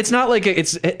just not. It's not like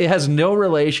it has no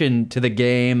relation to the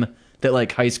game that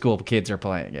like high school kids are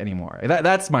playing anymore.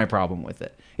 That's my problem with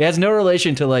it. It has no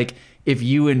relation to like if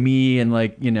you and me and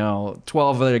like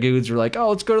 12 other dudes were like, oh,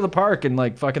 let's go to the park and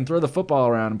like fucking throw the football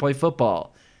around and play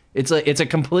football. It's a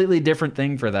completely different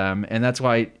thing for them, and that's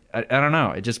why I don't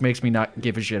know. It just makes me not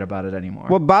give a shit about it anymore.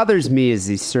 What bothers me is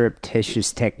the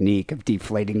surreptitious technique of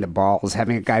deflating the balls,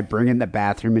 having a guy bring in the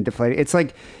bathroom and deflate it. It's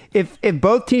like if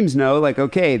both teams know, like,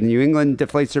 okay, New England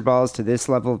deflates their balls to this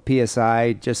level of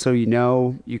PSI, just so you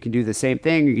know, you can do the same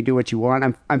thing. You can do what you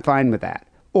want. I'm fine with that.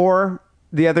 Or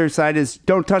the other side is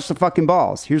don't touch the fucking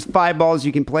balls. Here's 5 balls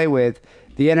you can play with.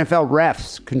 The NFL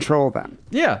refs control them.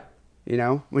 Yeah.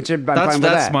 Which I'm fine with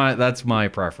that. That's my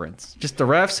preference. Just the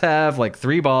refs have like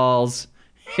 3 balls,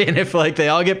 and if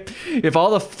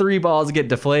all the 3 balls get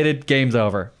deflated, game's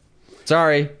over.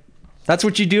 Sorry, that's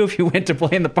what you do if you went to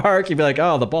play in the park. You'd be like,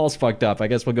 oh, the ball's fucked up. I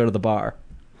guess we'll go to the bar.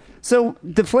 So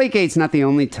Deflategate's not the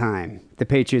only time the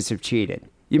Patriots have cheated.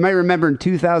 You might remember in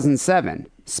 2007,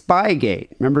 Spygate.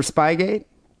 Remember Spygate?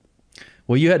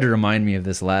 Well, you had to remind me of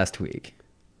this last week.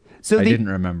 So I didn't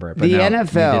remember it, but the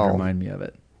NFL you did remind me of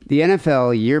it. The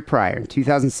NFL, a year prior, in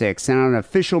 2006, sent out an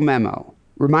official memo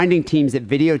reminding teams that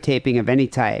videotaping of any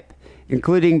type,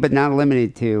 including but not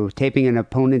limited to taping an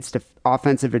opponent's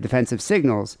offensive or defensive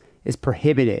signals, is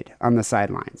prohibited on the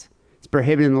sidelines. It's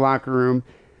prohibited in the locker room.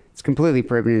 It's completely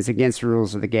prohibited. It's against the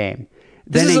rules of the game.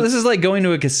 This is like going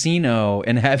to a casino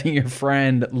and having your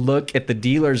friend look at the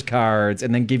dealer's cards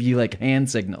and then give you like hand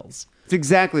signals. It's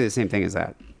exactly the same thing as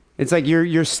that. It's like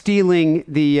you're stealing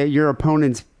the your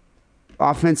opponent's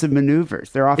offensive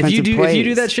maneuvers, their offensive plays. If you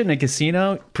do that shit in a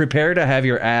casino, prepare to have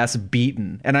your ass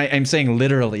beaten. And I'm saying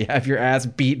literally have your ass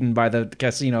beaten by the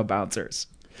casino bouncers.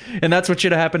 And that's what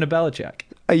should have happened to Belichick.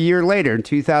 A year later, in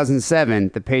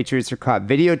 2007, the Patriots are caught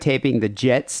videotaping the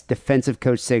Jets' defensive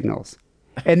coach signals.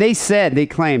 And they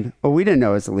claimed, oh, we didn't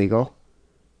know it was illegal.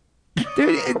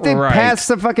 Dude, they passed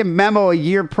the fucking memo a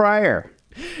year prior.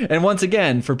 And once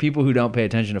again, for people who don't pay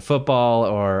attention to football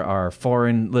or are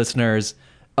foreign listeners,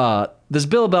 this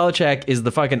Bill Belichick is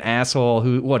the fucking asshole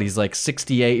he's like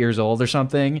 68 years old or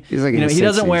something. He's like, he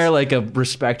doesn't wear like a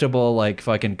respectable like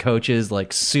fucking coach's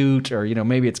like suit, or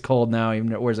maybe it's cold now,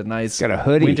 even wears a nice got a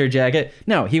hoodie, winter jacket.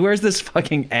 No, he wears this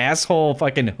fucking asshole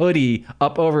hoodie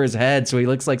up over his head, so he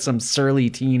looks like some surly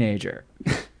teenager.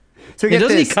 So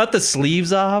doesn't he cut the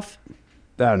sleeves off?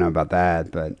 I don't know about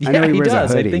that, but yeah, I know he wears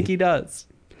does. a hoodie. I think he does.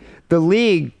 The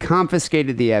league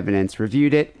confiscated the evidence,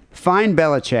 reviewed it, fined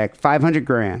Belichick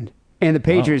 $500,000 and the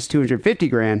Patriots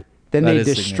 $250,000. Then they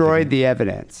destroyed the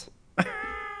evidence.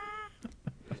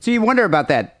 So you wonder about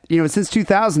that. Since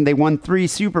 2000, they won 3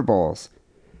 Super Bowls.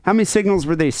 How many signals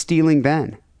were they stealing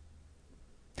then?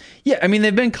 Yeah, I mean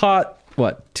they've been caught.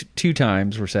 What, 2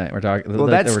 times? We're talking. Well,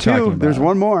 that's 2. There's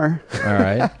one more. All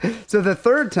right. So the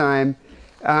third time.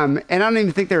 And I don't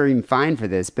even think they were even fined for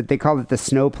this, but they called it the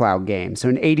snowplow game. So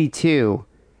in 82,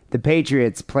 the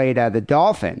Patriots played the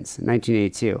Dolphins in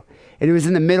 1982. And it was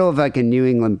in the middle of like a New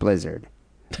England blizzard.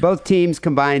 Both teams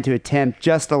combined to attempt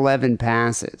just 11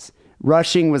 passes.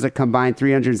 Rushing was a combined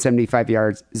 375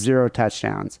 yards, 0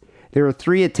 touchdowns. There were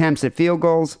 3 attempts at field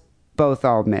goals, both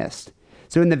all missed.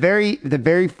 So in the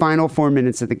very final 4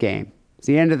 minutes of the game, it's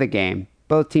the end of the game,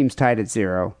 both teams tied at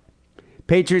 0.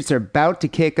 Patriots are about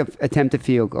to attempt a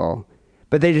field goal,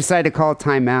 but they decide to call a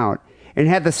timeout and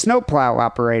had the snowplow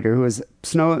operator who was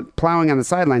plowing on the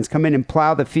sidelines come in and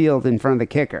plow the field in front of the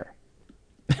kicker.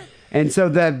 And so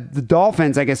the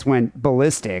Dolphins, I guess, went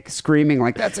ballistic, screaming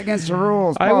like, that's against the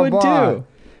rules, blah, I would blah. too.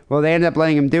 Well, they ended up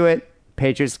letting him do it.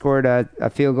 Patriots scored a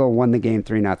field goal, won the game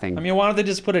 3-0. I mean, why don't they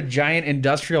just put a giant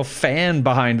industrial fan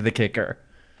behind the kicker?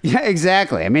 Yeah,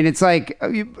 exactly. I mean, it's like,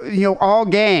 all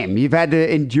game, you've had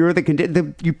to endure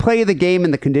you play the game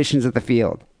in the conditions of the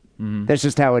field. Mm-hmm. That's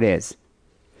just how it is.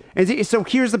 And so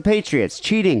here's the Patriots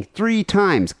cheating 3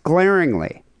 times,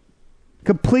 glaringly,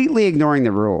 completely ignoring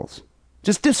the rules,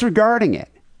 just disregarding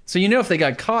it. So if they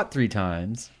got caught 3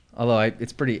 times, although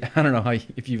it's pretty, I don't know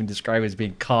if you even describe it as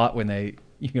being caught when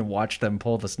you can watch them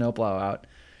pull the snowplow out.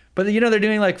 But they're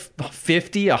doing like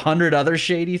 50, 100 other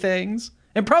shady things.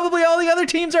 And probably all the other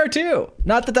teams are too.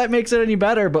 Not that makes it any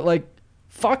better, but like,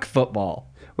 fuck football.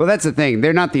 Well, that's the thing.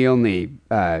 They're not the only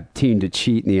team to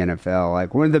cheat in the NFL.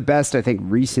 Like one of the best, I think,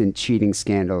 recent cheating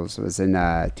scandals was in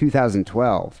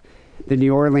 2012. The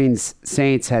New Orleans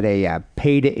Saints had a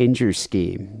pay-to-injure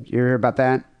scheme. You hear about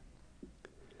that?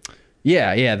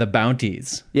 Yeah, the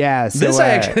bounties. Yeah. So,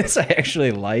 this I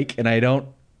actually like, and I don't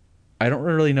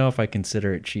really know if I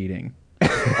consider it cheating.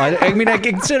 I mean, I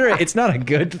consider it's not a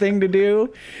good thing to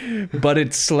do, but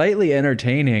it's slightly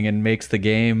entertaining and makes the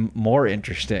game more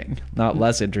interesting, not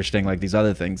less interesting like these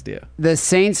other things do. The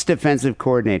Saints defensive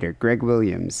coordinator, Greg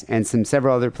Williams, and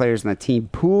several other players on the team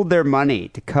pooled their money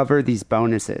to cover these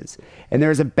bonuses. And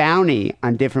there's a bounty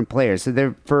on different players. So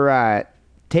they're for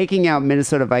taking out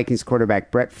Minnesota Vikings quarterback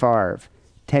Brett Favre,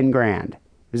 $10,000.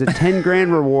 There's a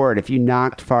 $10,000 reward if you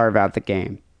knocked Favre out the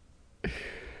game.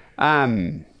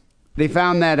 They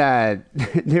found that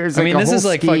there's like this is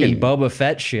like scheme. Fucking Boba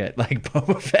Fett shit. Like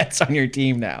Boba Fett's on your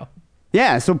team now.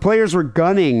 Yeah, so players were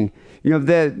gunning.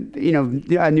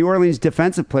 New Orleans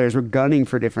defensive players were gunning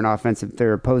for different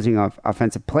their opposing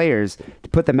offensive players to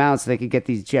put them out so they could get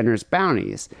these generous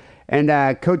bounties. And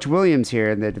Coach Williams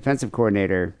here, the defensive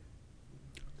coordinator,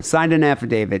 signed an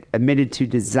affidavit, admitted to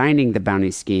designing the bounty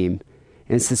scheme,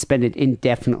 and suspended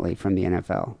indefinitely from the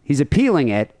NFL. He's appealing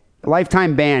it,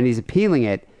 lifetime ban. He's appealing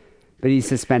it. But he's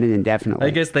suspended indefinitely. I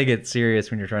guess they get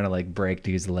serious when you're trying to like break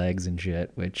dudes' legs and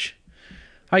shit, which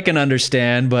I can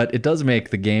understand, but it does make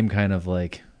the game kind of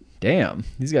like, damn,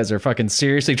 these guys are fucking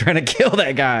seriously trying to kill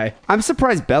that guy. I'm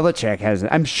surprised Belichick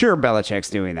hasn't. I'm sure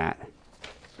Belichick's doing that.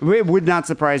 It would not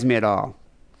surprise me at all.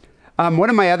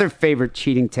 One of my other favorite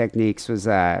cheating techniques was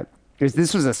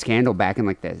this was a scandal back in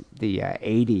like the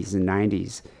 80s and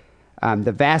 90s.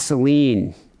 the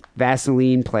Vaseline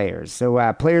players.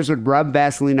 So players would rub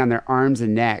Vaseline on their arms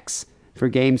and necks for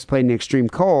games played in extreme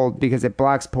cold because it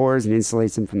blocks pores and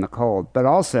insulates them from the cold. But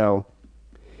also,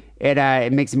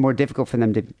 it makes it more difficult for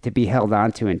them to be held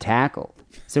onto and tackled.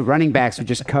 So running backs would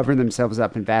just cover themselves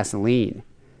up in Vaseline.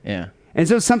 Yeah. And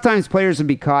so sometimes players would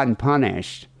be caught and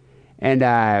punished and,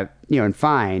 and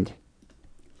fined.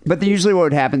 But then usually what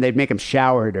would happen, they'd make them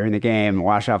shower during the game,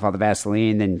 wash off all the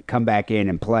Vaseline, then come back in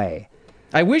and play.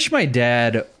 I wish my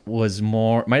dad was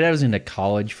into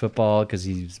college football because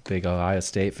he's a big Ohio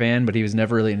State fan, but he was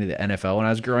never really into the NFL when I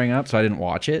was growing up, so I didn't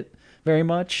watch it very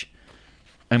much.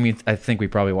 I mean, I think we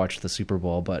probably watched the Super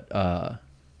Bowl, but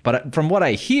from what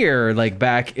I hear, like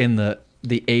back in the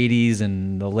 80s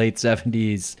and the late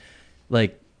 70s,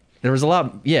 like there was a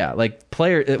lot,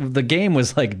 the game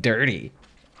was like dirty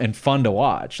and fun to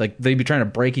watch. Like they'd be trying to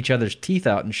break each other's teeth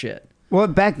out and shit. Well,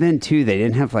 back then too, they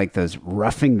didn't have like those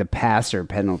roughing the passer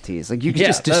penalties. Like you could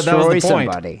just destroy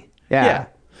somebody. Yeah.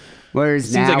 Whereas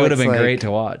Seems now like it would have been great to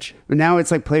watch. But now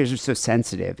it's like players are so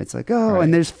sensitive. It's like,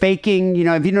 and there's faking.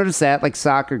 Have you noticed that? Like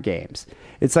soccer games,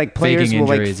 it's like players will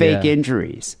like fake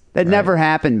injuries that never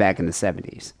happened back in the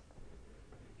 70s.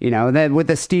 That with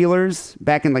the Steelers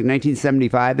back in like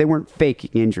 1975, they weren't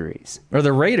faking injuries. Or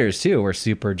the Raiders too were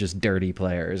super just dirty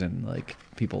players and like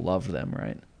people loved them,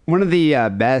 right? One of the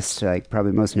best, like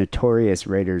probably most notorious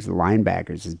Raiders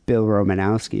linebackers is Bill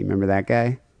Romanowski. Remember that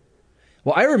guy?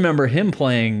 Well, I remember him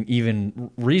playing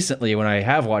even recently when I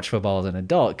have watched football as an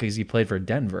adult because he played for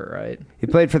Denver, right? He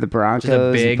played for the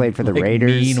Broncos. He played for the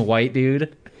Raiders. Mean white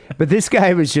dude. But this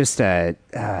guy was just a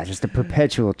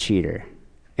perpetual cheater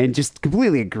and just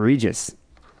completely egregious.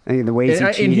 I mean, the ways he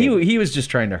cheated. And he was just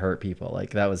trying to hurt people.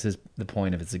 Like that was the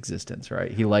point of his existence,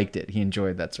 right? He liked it. He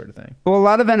enjoyed that sort of thing. Well, a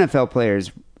lot of NFL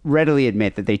players readily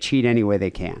admit that they cheat any way they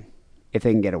can if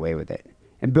they can get away with it.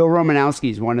 And Bill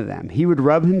Romanowski is one of them. He would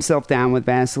rub himself down with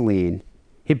Vaseline.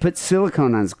 He'd put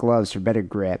silicone on his gloves for better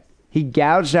grip. He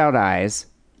gouged out eyes,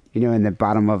 in the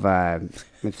bottom of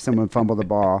if someone fumbled the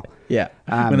ball. Yeah.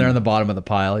 When they're on the bottom of the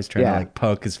pile, he's trying to like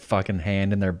poke his fucking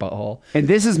hand in their butthole. And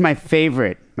this is my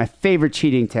favorite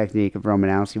cheating technique of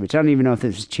Romanowski, which I don't even know if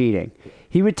this is cheating.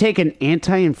 He would take an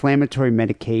anti-inflammatory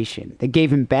medication that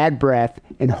gave him bad breath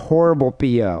and horrible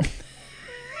BO.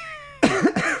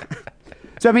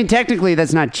 So, I mean, technically,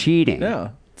 that's not cheating.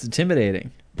 No, it's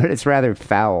intimidating. But it's rather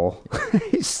foul.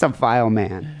 He's just a vile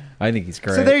man. I think he's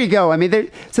great. So there you go. I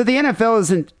mean, so the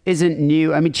NFL isn't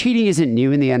new. I mean, cheating isn't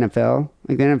new in the NFL.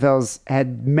 Like the NFL's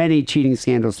had many cheating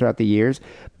scandals throughout the years.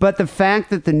 But the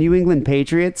fact that the New England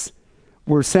Patriots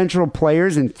were central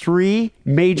players in 3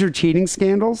 major cheating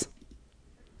scandals,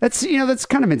 that's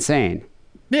kind of insane.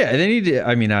 Yeah, they need to.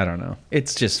 I mean, I don't know.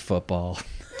 It's just football.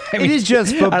 It is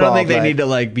just football. I don't think they need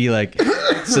to be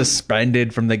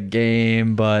suspended from the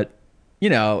game, but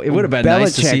it would have been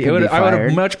nice to see. I would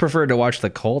have much preferred to watch the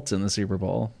Colts in the Super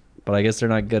Bowl, but I guess they're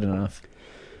not good enough.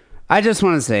 I just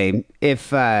want to say, if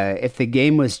the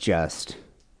game was just,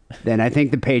 then I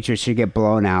think the Patriots should get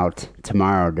blown out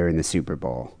tomorrow during the Super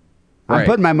Bowl. I'm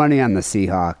putting my money on the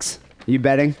Seahawks. You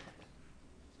betting?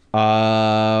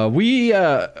 I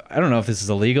don't know if this is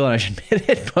illegal and I should admit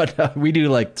it, but we do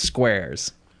like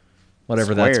squares.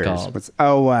 Whatever Squares. That's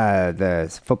called.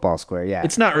 The football square, yeah.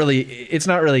 It's not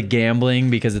really gambling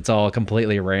because it's all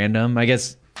completely random. I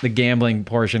guess the gambling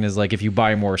portion is like if you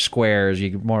buy more squares,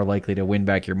 you're more likely to win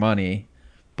back your money.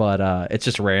 But it's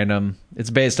just random.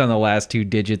 It's based on the last 2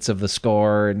 digits of the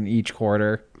score in each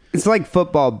quarter. It's like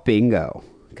football bingo.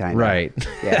 Kind of. Right.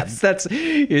 Yeah. That's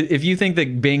if you think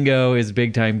that bingo is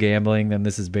big time gambling, then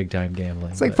this is big time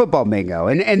gambling. It's like football bingo.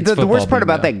 And the worst part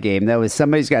about that game though is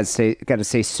somebody's got to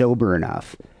stay sober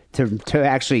enough to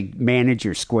actually manage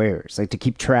your squares, like to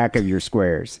keep track of your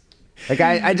squares. Like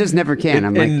I just never can.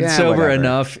 I'm like, sober whatever.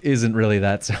 Enough isn't really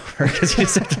that sober because you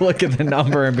just have to look at the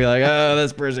number and be like, oh,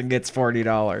 this person gets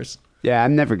 $40. Yeah,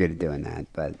 I'm never good at doing that.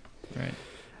 But right.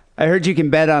 I heard you can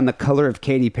bet on the color of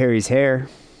Katy Perry's hair.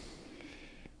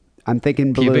 I'm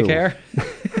thinking blue. Pubic hair?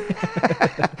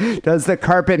 Does the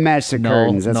carpet match the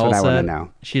curtains? That's what I want to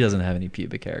know. She doesn't have any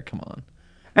pubic hair. Come on.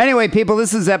 Anyway, people,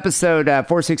 this is episode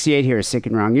 468 here at Sick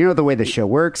and Wrong. You know the way the show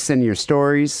works. Send your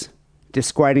stories,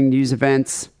 disquieting news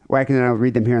events. Wacken and I will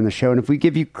read them here on the show. And if we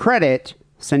give you credit,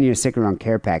 send you a Sick and Wrong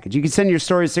care package. You can send your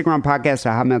stories to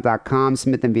sickandwrongpodcast@hotmail.com.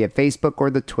 Submit them via Facebook or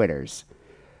the Twitters.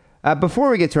 Before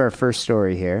we get to our first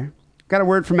story here, got a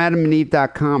word from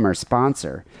AdamandEve.com, our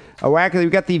sponsor. Wacken,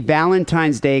 we've got the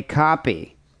Valentine's Day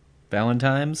copy.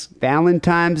 Valentine's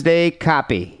Day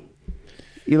copy.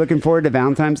 You looking forward to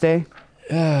Valentine's Day?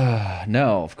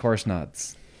 No, of course not.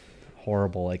 It's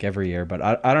horrible like every year, but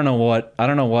I don't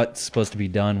know what's supposed to be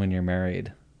done when you're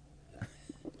married.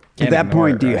 At that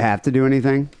point, do you have to do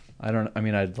anything? I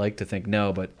mean, I'd like to think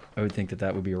no, but I would think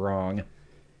that would be wrong.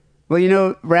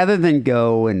 Well, rather than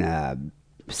go and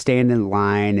stand in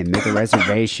line and make a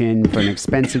reservation for an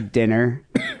expensive dinner,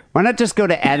 why not just go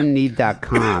to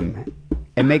adamneed.com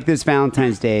and make this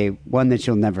Valentine's Day one that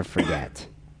you'll never forget?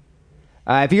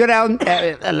 If you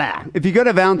go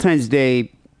to Valentine's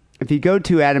Day, if you go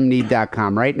to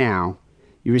adamneed.com right now,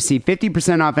 you receive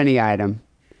 50% off any item,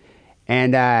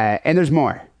 and there's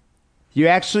more. You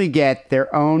actually get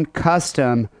their own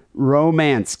custom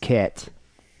romance kit.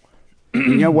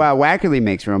 You know, Wackerly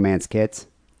makes romance kits.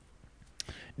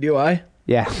 Do I?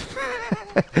 Yeah.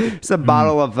 It's a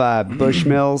bottle of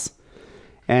Bushmills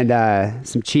and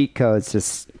some cheat codes to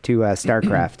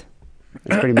StarCraft.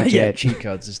 That's pretty much it. Cheat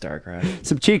codes to StarCraft.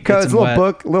 Some cheat codes,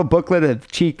 little booklet of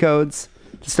cheat codes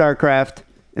to StarCraft,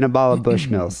 and a bottle of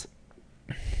Bushmills.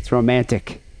 It's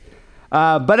romantic.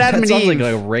 But Adam and Eve, sounds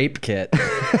like a rape kit.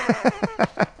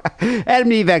 Adam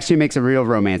and Eve actually makes a real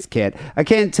romance kit. I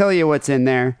can't tell you what's in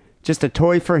there. Just a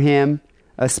toy for him,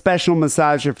 a special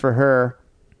massager for her,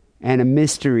 and a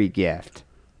mystery gift.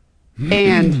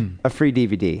 And a free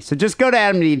DVD. So just go to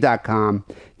adamandeve.com,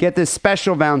 get this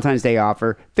special Valentine's Day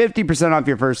offer, 50% off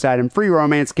your first item, free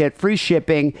romance kit, free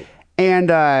shipping, and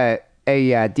a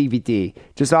DVD.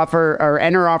 Just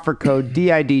enter offer code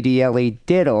DIDDLE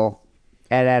diddle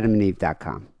at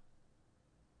adamandeve.com.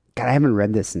 God, I haven't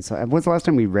read this since. When's the last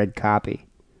time we read copy?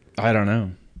 I don't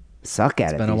know. Suck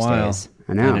at it. It's been a these while. days.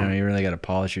 I know. You really got to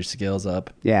polish your skills up.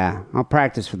 Yeah, I'll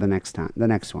practice for the next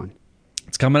one.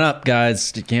 It's coming up,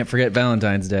 guys. You can't forget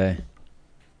Valentine's Day.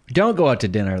 Don't go out to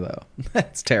dinner, though.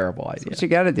 That's a terrible idea. That's what you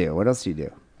got to do. What else do you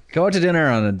do? Go out to dinner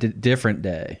on a different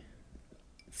day.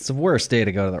 It's the worst day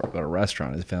to go to a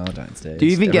restaurant is Valentine's Day. Do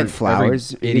you even get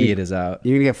flowers? Every idiot is out.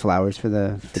 You gonna get flowers for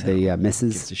the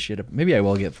missus? Gets the shit up. Maybe I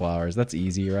will get flowers. That's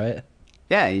easy, right?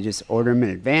 Yeah, you just order them in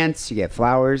advance. You get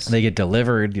flowers. They get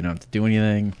delivered. You don't have to do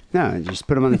anything. No, you just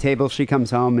put them on the table. She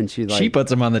comes home and she puts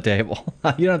them on the table.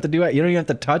 You don't have to do it. You don't even have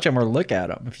to touch them or look at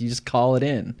them. If you just call it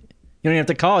in, you don't even have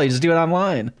to call. You just do it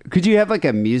online. Could you have like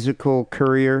a musical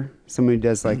courier? Someone who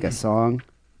does like a song,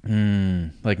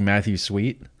 like Matthew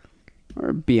Sweet.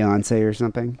 Or Beyonce or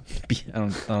something. I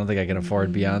don't think I can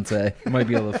afford Beyonce. I might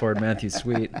be able to afford Matthew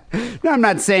Sweet. No, I'm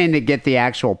not saying to get the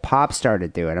actual pop star to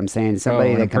do it. I'm saying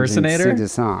somebody that comes in and sings a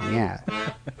song. Yeah.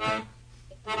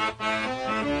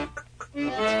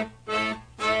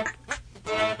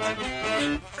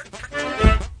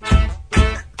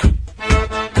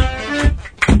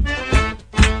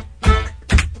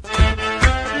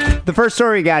 The first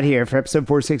story we got here for episode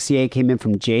 468 came in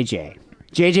from JJ.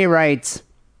 JJ writes,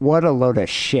 "What a load of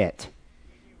shit."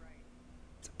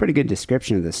 It's a pretty good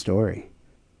description of the story.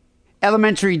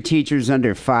 Elementary teachers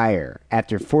under fire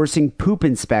after forcing poop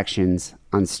inspections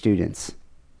on students.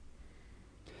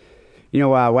 You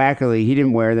know, Wackerly, he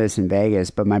didn't wear this in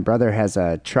Vegas, but my brother has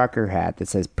a trucker hat that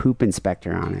says poop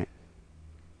inspector on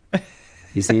it.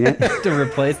 You seen it? To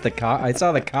replace the cock. I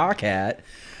saw the cock hat.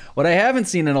 What I haven't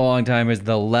seen in a long time is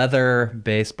the leather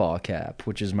baseball cap,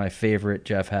 which is my favorite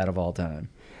Jeff hat of all time.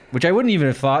 Which I wouldn't even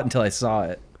have thought until I saw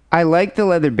it. I like the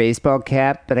leather baseball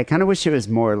cap, but I kind of wish it was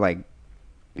more like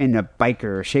in a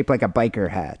biker, shaped like a biker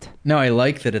hat. No, I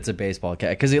like that it's a baseball cap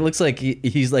because it looks like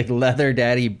he's like leather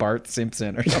daddy Bart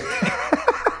Simpson or something.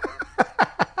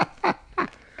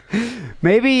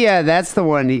 Maybe that's the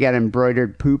one he got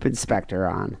embroidered poop inspector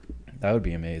on. That would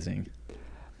be amazing.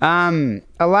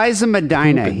 Eliza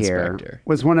Medina here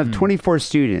was one of 24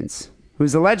 students who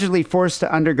was allegedly forced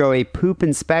to undergo a poop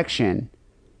inspection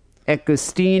at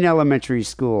Gustine Elementary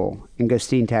School in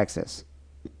Gustine, Texas.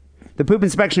 The poop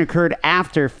inspection occurred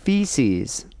after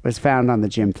feces was found on the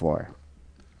gym floor.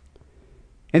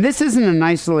 And this isn't an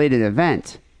isolated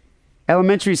event.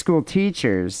 Elementary school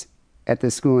teachers at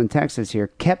the school in Texas here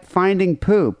kept finding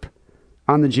poop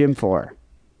on the gym floor.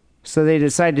 So they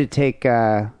decided to take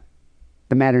the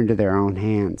matter into their own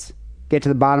hands. Get to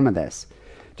the bottom of this.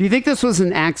 Do you think this was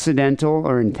an accidental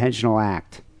or intentional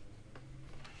act?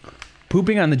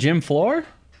 Pooping on the gym floor?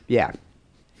 Yeah.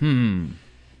 Well,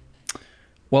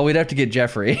 we'd have to get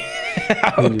Jeffrey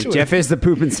out. Jeff is the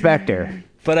poop inspector.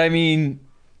 But I mean,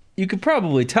 you could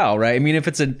probably tell, right? I mean, if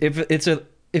it's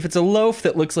a loaf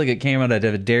that looks like it came out of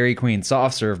a Dairy Queen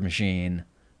soft serve machine,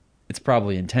 it's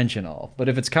probably intentional. But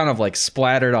if it's kind of like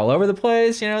splattered all over the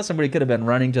place, you know, somebody could have been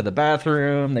running to the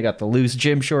bathroom, they got the loose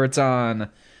gym shorts on,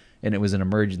 and it was an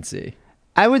emergency.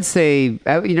 I would say,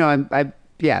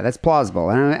 yeah, that's plausible.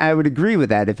 And I would agree with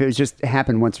that if it was just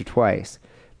happened once or twice.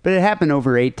 But it happened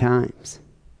over 8 times.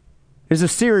 There's a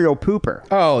serial pooper.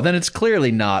 Oh, then it's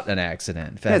clearly not an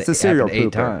accident. Yeah, it's a serial happened 8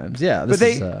 pooper. times. Yeah, this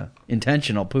is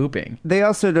intentional pooping. They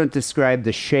also don't describe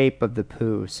the shape of the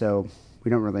poo, so we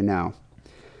don't really know.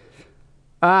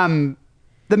 The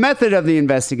method of the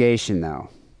investigation, though,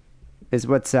 is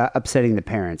what's upsetting the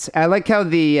parents. I like how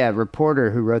the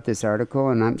reporter who wrote this article,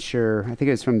 and I think it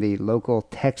was from the local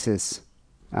Texas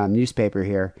newspaper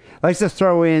here, likes to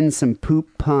throw in some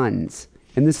poop puns.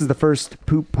 And this is the first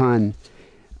poop pun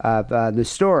of the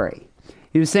story.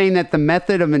 He was saying that the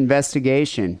method of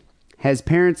investigation has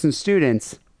parents and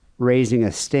students raising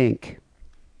a stink.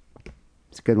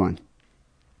 It's a good one.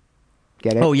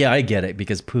 Get it? Oh yeah, I get it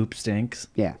because poop stinks.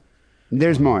 Yeah.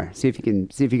 There's more. See if you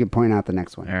can point out the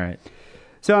next one. All right.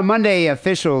 So on Monday,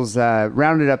 officials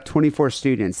rounded up 24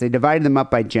 students. They divided them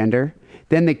up by gender.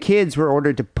 Then the kids were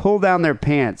ordered to pull down their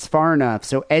pants far enough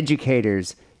so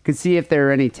educators could see if there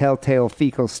are any telltale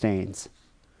fecal stains.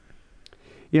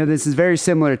 You know, this is very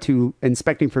similar to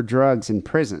inspecting for drugs in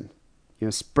prison. You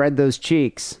know, spread those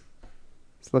cheeks.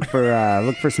 Let's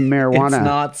look for some marijuana. It's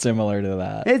not similar to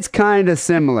that. It's kind of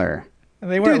similar.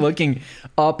 They weren't looking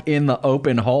up in the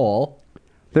open hole.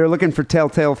 They're looking for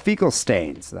telltale fecal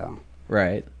stains, though.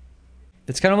 Right.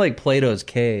 It's kind of like Plato's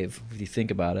cave, if you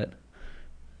think about it.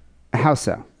 How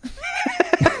so?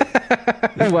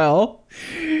 Well,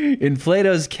 in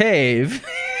Plato's cave,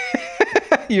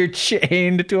 you're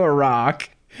chained to a rock,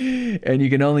 and you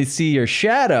can only see your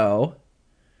shadow.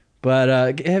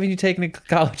 But haven't you taken a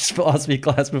college philosophy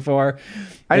class before?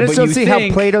 I just don't see how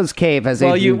Plato's cave has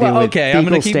anything to do with okay, I'm fecal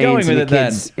going to keep going stains with in it the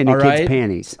then. kids' in the All kids' right?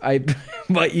 panties.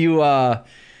 But you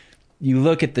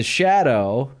look at the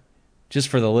shadow. Just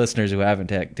for the listeners who haven't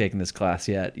taken this class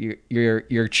yet,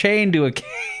 you're chained to a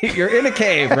cave. You're in a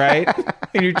cave, right?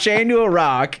 And you're chained to a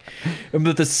rock,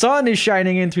 but the sun is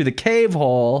shining in through the cave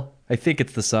hole. I think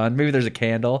it's the sun. Maybe there's a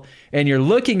candle, and you're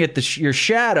looking at your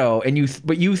shadow,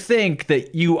 but you think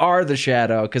that you are the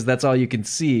shadow because that's all you can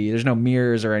see. There's no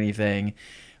mirrors or anything,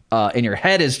 and your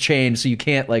head is chained, so you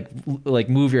can't like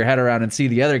move your head around and see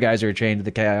the other guys who are chained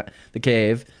to the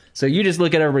cave. So you just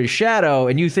look at everybody's shadow,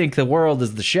 and you think the world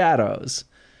is the shadows,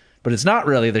 but it's not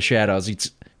really the shadows.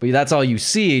 But that's all you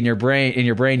see in your brain. In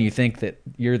your brain, you think that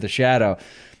you're the shadow.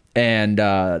 And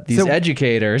these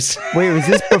educators, wait, was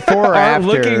this before or are after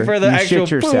looking for the you actual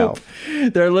shit yourself?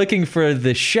 poop? They're looking for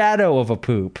the shadow of a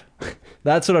poop.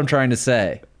 That's what I'm trying to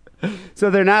say. So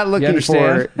they're not looking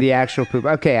for the actual poop.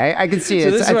 Okay, I can see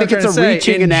it. So I think it's a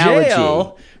reaching in analogy.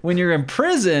 Jail, when you're in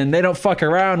prison, they don't fuck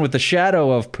around with the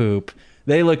shadow of poop.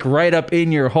 They look right up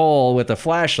in your hole with a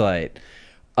flashlight.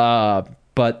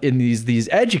 But in these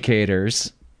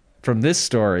educators from this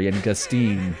story in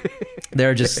Gustine,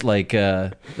 they're just like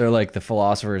they're like the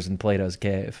philosophers in Plato's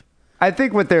cave. I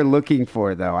think what they're looking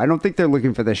for, though, I don't think they're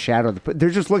looking for the shadow of the poo. They're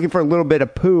just looking for a little bit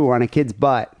of poo on a kid's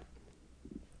butt.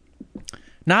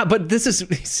 But this is,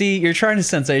 see, you're trying to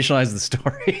sensationalize the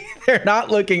story. They're not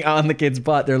looking on the kid's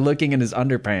butt. They're looking in his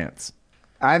underpants.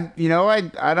 I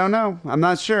don't know. I'm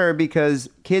not sure because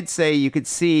kids say you could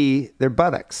see their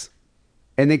buttocks.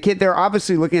 And they're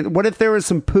obviously looking at, what if there was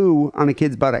some poo on a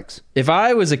kid's buttocks? If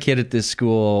I was a kid at this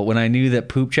school, when I knew that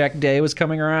poop check day was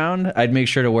coming around, I'd make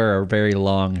sure to wear a very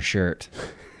long shirt.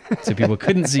 So people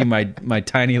couldn't see my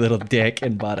tiny little dick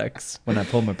and buttocks when I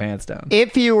pulled my pants down.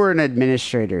 If you were an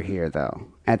administrator here, though,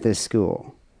 at this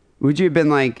school, would you have been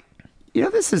like,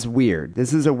 this is weird.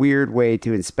 This is a weird way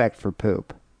to inspect for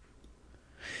poop.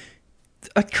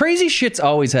 Crazy shit's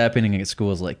always happening at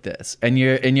schools like this, and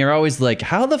you're always like,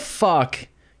 how the fuck?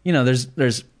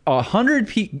 There's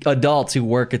 100 adults who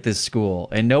work at this school,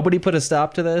 and nobody put a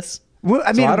stop to this. Well,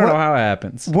 I mean, I don't know how it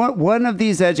happens. One of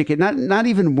these educators, not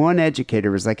even one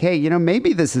educator, was like, hey,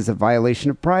 maybe this is a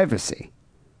violation of privacy.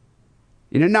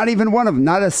 Not even one of them,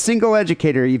 not a single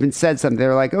educator even said something. They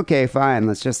were like, okay, fine,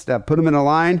 let's just put them in a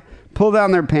line, pull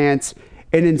down their pants,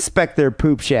 and inspect their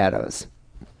poop shadows.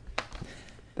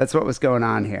 That's what was going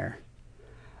on here.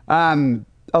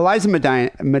 Eliza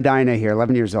Medina here,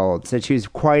 11 years old, said she was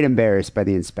quite embarrassed by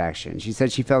the inspection. She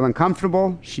said she felt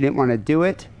uncomfortable. She didn't want to do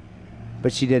it,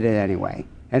 but she did it anyway.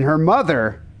 And her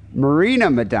mother, Marina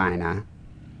Medina,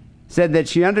 said that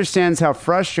she understands how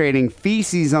frustrating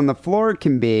feces on the floor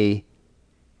can be,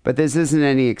 but this isn't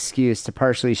any excuse to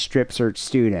partially strip search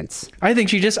students. I think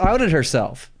she just outed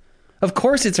herself. Of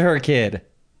course it's her kid.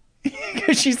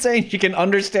 Because she's saying she can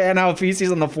understand how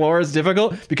feces on the floor is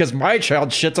difficult because my child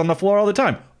shits on the floor all the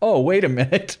time. Oh, wait a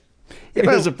minute. Yeah,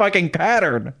 there's a fucking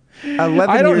pattern. 11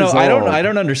 I don't years know. old. I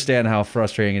don't understand how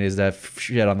frustrating it is to have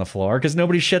shit on the floor because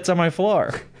nobody shits on my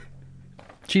floor.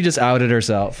 She just outed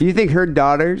herself. Do you think her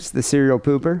daughter's the serial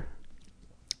pooper?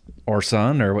 Or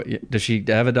son, or what? Does she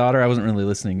have a daughter? I wasn't really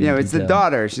listening. No, it's the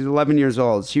daughter. She's 11 years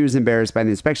old. She was embarrassed by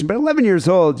the inspection. But 11 years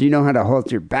old, you know how to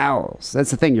hold your bowels.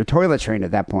 That's the thing. You're toilet trained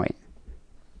at that point.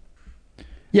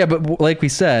 Yeah, but like we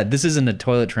said, this isn't a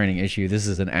toilet training issue. This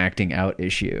is an acting out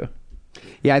issue.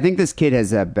 Yeah, I think this kid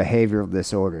has a behavioral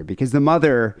disorder because the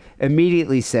mother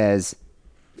immediately says,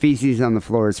 feces on the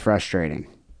floor is frustrating.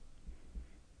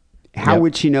 How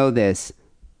would she know this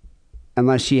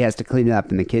unless she has to clean it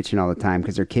up in the kitchen all the time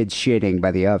because her kid's shitting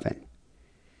by the oven?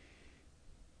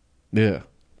 Yeah.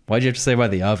 Why'd you have to say by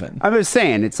the oven? I'm just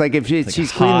saying, it's like if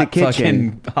she's cleaning the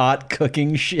kitchen. Fucking hot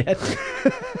cooking shit.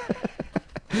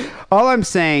 All I'm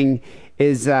saying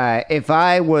is if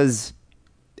I was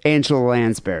Angela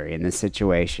Lansbury in this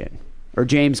situation, or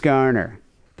James Garner,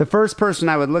 the first person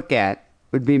I would look at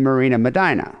would be Marina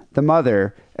Medina, the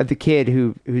mother of the kid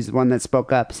who's the one that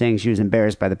spoke up saying she was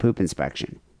embarrassed by the poop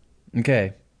inspection.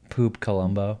 Okay. Poop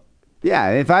Columbo. Yeah,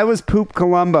 if I was Poop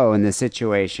Columbo in this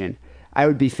situation, I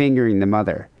would be fingering the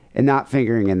mother and not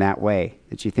fingering in that way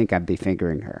that you think I'd be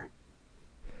fingering her.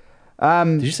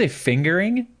 Did you say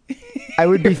fingering? I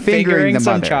would be fingering the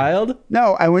some mother. child?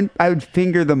 No, I would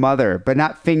finger the mother, but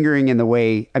not fingering in the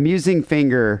way I'm using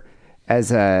finger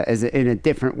as in a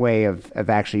different way of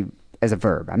actually as a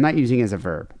verb. I'm not using it as a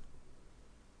verb,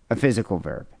 a physical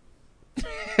verb.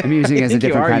 I'm using it as a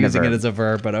different kind of verb. You are using it as a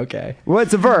verb, but okay. Well,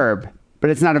 it's a verb, but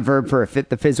it's not a verb for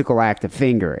the physical act of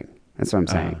fingering. That's what I'm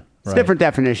saying. It's a different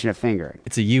definition of fingering.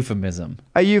 It's a euphemism.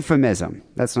 A euphemism.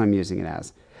 That's what I'm using it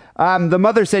as. The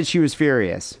mother said she was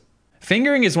furious.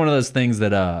 Fingering is one of those things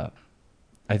that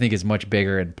I think is much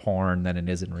bigger in porn than it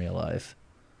is in real life.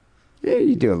 Yeah,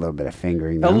 you do a little bit of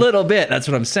fingering, though. A little bit, that's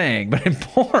what I'm saying. But in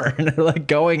porn, they're like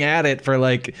going at it for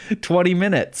like 20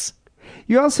 minutes.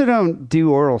 You also don't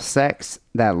do oral sex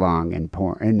that long in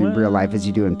porn, in real life as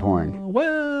you do in porn.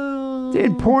 Well,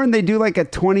 In porn, they do like a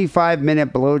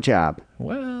 25-minute blowjob.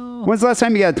 Well, when's the last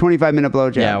time you got a 25-minute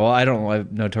blowjob? Yeah, well,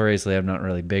 notoriously, I'm not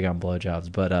really big on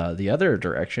blowjobs, but the other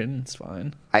direction, it's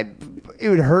fine. It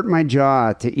would hurt my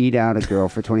jaw to eat out a girl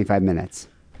for 25 minutes.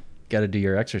 Got to do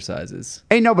your exercises.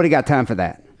 Ain't nobody got time for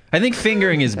that. I think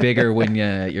fingering is bigger when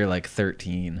you're like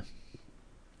 13.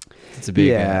 It's a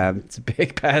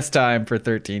big pastime for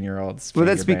 13-year-olds. Well,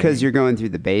 that's because you're going through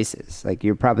the bases. Like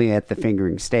you're probably at the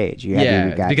fingering stage.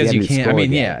 Because you can't. I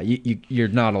mean, you're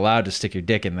not allowed to stick your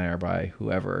dick in there by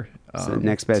whoever. So the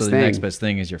next best thing. The next best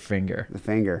thing is your finger. The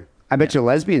finger. I bet you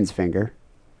lesbians finger.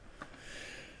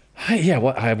 Yeah,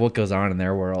 what goes on in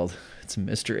their world? It's a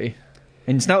mystery.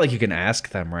 And it's not like you can ask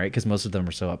them, right? Because most of them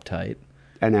are so uptight.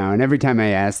 I know. And every time I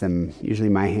ask them, usually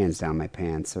my hand's down my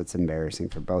pants, so it's embarrassing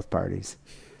for both parties.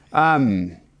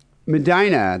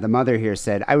 Medina, the mother here,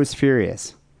 said, I was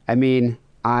furious. I mean,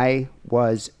 I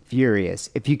was furious.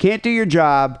 If you can't do your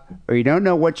job or you don't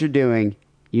know what you're doing,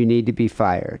 you need to be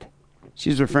fired.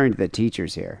 She's referring to the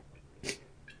teachers here.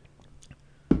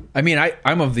 I mean,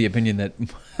 I'm of the opinion that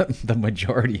the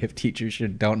majority of teachers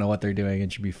don't know what they're doing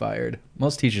and should be fired.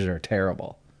 Most teachers are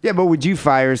terrible. Yeah, but would you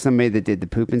fire somebody that did the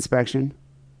poop inspection?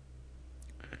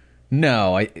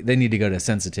 No, they need to go to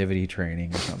sensitivity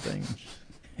training or something.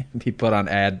 Be put on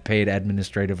paid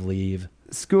administrative leave.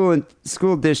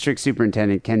 School district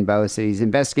superintendent Ken Bowe said he's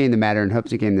investigating the matter and hopes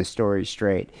to get the story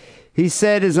straight. He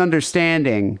said his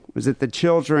understanding was that the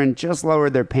children just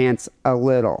lowered their pants a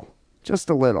little, just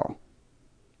a little.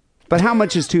 But how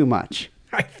much is too much?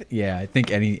 I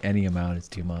think any amount is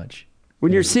too much.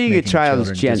 When you're seeing a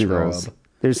child's genitals,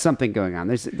 there's something going on.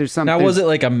 There's something. Now, was it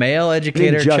like a male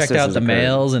educator checked out the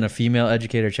males and a female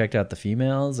educator checked out the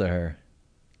females, or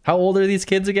how old are these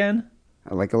kids again?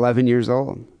 Like 11 years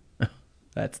old.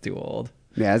 That's too old.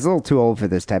 Yeah, it's a little too old for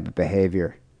this type of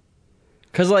behavior.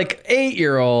 Because like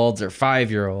 8-year-olds or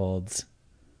 5-year-olds,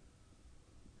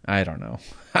 I don't know.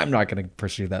 I'm not going to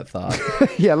pursue that thought.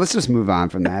 Yeah, let's just move on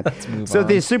from that.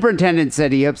 The superintendent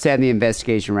said he hopes to have the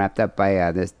investigation wrapped up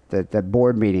by the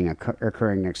board meeting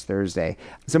occurring next Thursday.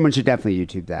 Someone should definitely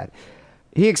YouTube that.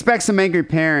 He expects some angry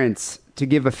parents to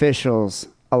give officials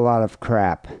a lot of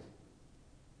crap.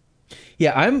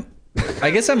 Yeah,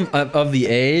 I guess I'm of the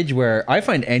age where I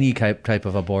find any type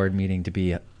of a board meeting to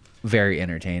be very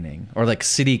entertaining, or like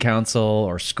city council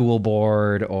or school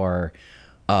board, or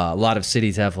a lot of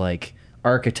cities have like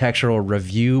architectural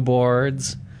review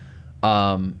boards.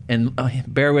 And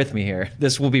bear with me here.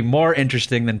 This will be more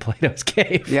interesting than Plato's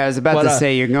Cave. Yeah, I was about to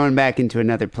say, you're going back into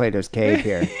another Plato's Cave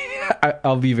here.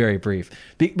 I'll be very brief.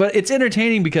 But it's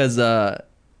entertaining because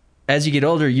as you get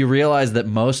older, you realize that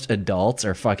most adults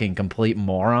are fucking complete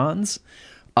morons.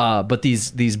 But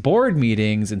these board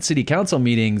meetings and city council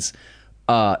meetings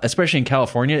especially in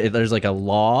California, there's like a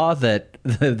law that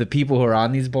the people who are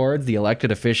on these boards, the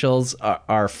elected officials,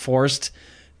 are forced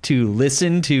to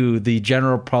listen to the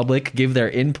general public give their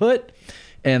input.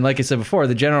 And like I said before,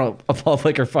 the general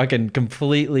public are fucking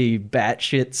completely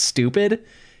batshit stupid.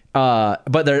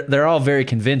 But they're all very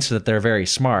convinced that they're very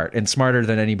smart and smarter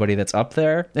than anybody that's up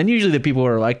there. And usually the people who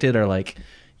are elected are like,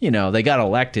 they got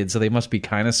elected, so they must be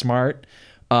kind of smart.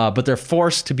 But they're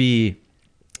forced to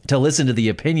listen to the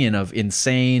opinion of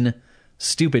insane,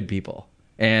 stupid people.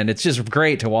 And it's just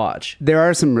great to watch. There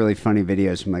are some really funny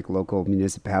videos from like local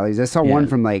municipalities. I saw one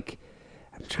from like,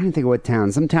 I'm trying to think of what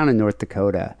town, some town in North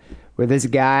Dakota, where this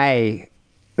guy,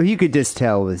 who you could just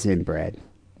tell was inbred,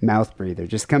 mouth breather,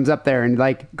 just comes up there and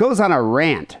like goes on a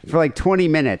rant for like 20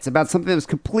 minutes about something that was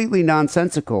completely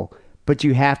nonsensical, but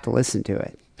you have to listen to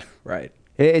it. Right.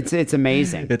 It's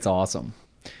amazing. It's awesome.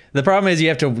 The problem is you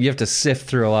have to sift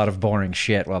through a lot of boring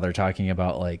shit while they're talking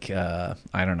about like I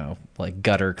don't know, like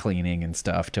gutter cleaning and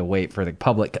stuff to wait for the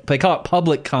public. They call it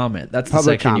public comment. That's the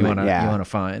section you want to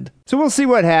find. So we'll see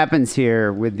what happens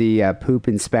here with the poop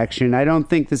inspection. I don't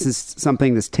think this is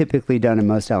something that's typically done in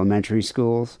most elementary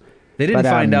schools. They didn't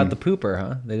find out the pooper,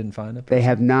 huh? They didn't find it. They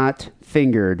have not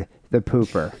fingered the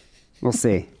pooper. We'll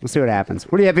see. We'll see what happens.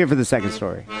 What do you have here for the second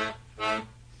story?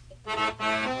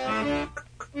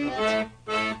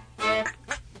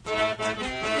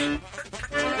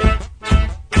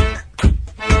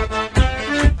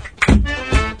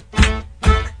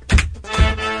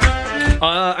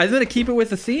 I'm going to keep it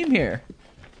with the theme here.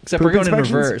 Except Poop we're going in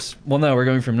inspections? reverse. Well, no, we're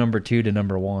going from number 2 to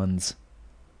number 1s.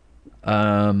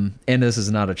 And this is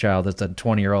not a child. It's a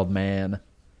 20-year-old man.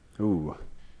 Ooh.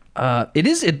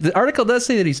 The article does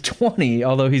say that he's 20,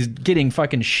 although he's getting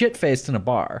fucking shit-faced in a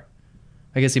bar.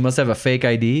 I guess he must have a fake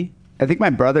ID. I think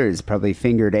my brother has probably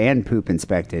fingered and poop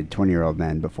inspected 20-year-old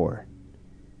men before.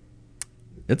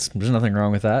 There's nothing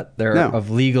wrong with that. They're No. of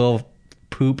legal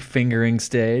poop fingering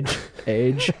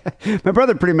age. My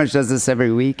brother pretty much does this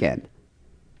every weekend.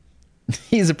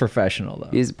 He's a professional, though.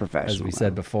 He's a professional. As we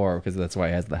said before, because that's why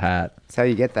he has the hat. That's how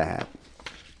you get the hat.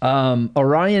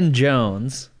 Orion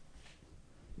Jones,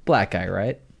 black guy,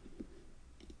 right?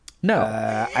 No.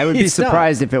 I would be He's not.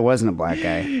 surprised if it wasn't a black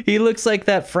guy. He looks like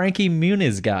that Frankie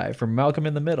Muniz guy from Malcolm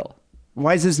in the Middle.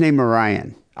 Why is his name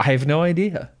Orion? I have no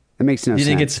idea. That makes no You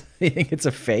sense. think it's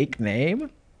a fake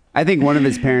name? I think one of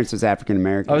his parents was African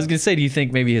American. I was going to say, do you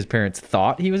think maybe his parents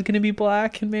thought he was going to be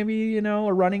black and maybe, a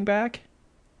running back?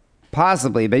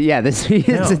 Possibly, but yeah, No, that he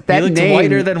looked name,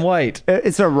 whiter than white.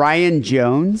 It's Orion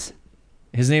Jones.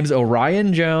 His name's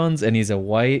Orion Jones, and he's a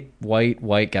white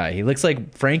guy. He looks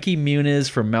like Frankie Muniz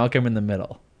from Malcolm in the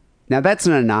Middle. Now that's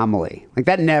an anomaly. Like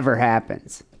that never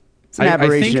happens. It's an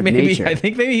aberration of nature. I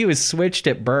think maybe he was switched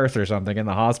at birth or something in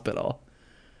the hospital.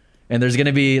 And there's going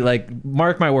to be, like,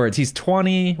 mark my words, he's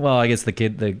 20. Well, I guess the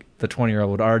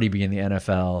 20-year-old would already be in the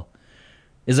NFL.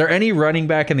 Is there any running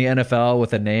back in the NFL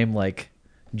with a name like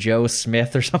Joe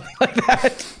Smith or something like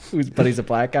that? But he's a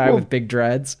black guy with big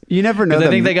dreads. You never know. I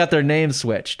think they got their names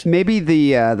switched. Maybe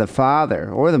the father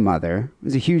or the mother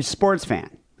was a huge sports fan.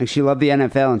 Like she loved the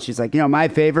NFL, and she's like, my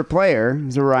favorite player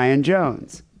is Orion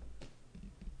Jones.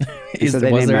 Was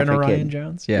there an Orion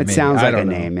Jones? Yeah, it maybe. sounds like a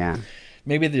know. name. Yeah.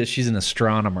 Maybe she's an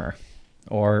astronomer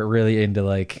or really into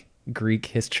like Greek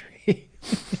history.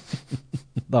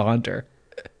 The hunter.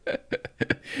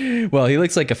 Well, he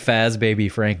looks like a Faz baby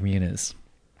Frank Muniz.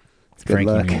 Good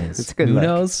look. It's a good look.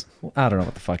 Knows? I don't know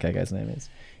what the fuck that guy's name is.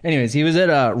 Anyways, he was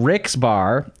at Rick's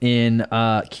Bar in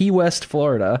Key West,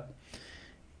 Florida.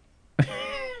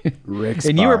 Rick's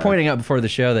and Bar. you were pointing out before the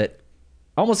show that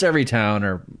almost every town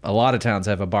or a lot of towns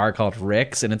have a bar called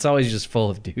Rick's, and it's always just full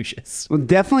of douches. Well,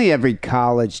 definitely every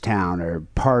college town or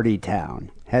party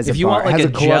town has a bar. If you want like has a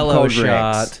club Jello called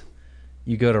shot, Rick's.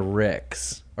 you go to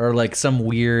Rick's. Or like some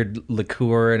weird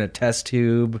liqueur in a test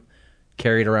tube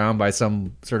carried around by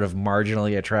some sort of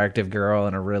marginally attractive girl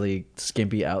in a really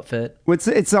skimpy outfit.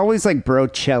 It's always like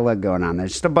brochella going on.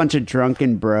 There's just a bunch of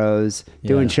drunken bros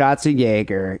doing shots of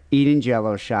Jaeger, eating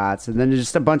Jello shots, and then there's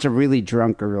just a bunch of really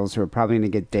drunk girls who are probably going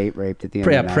to get date raped at the end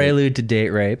of the night. Prelude to date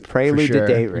rape. Prelude for sure.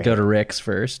 to date rape. You go to Rick's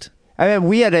first. I mean,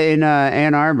 we had in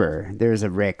Ann Arbor. There's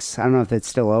a Rick's. I don't know if it's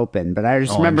still open, but I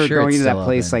just remember going to that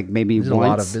place like maybe There's once. a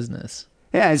lot of business.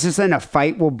 Yeah, it's just then a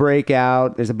fight will break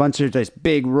out. There's a bunch of just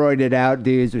big roided out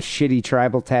dudes with shitty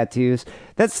tribal tattoos.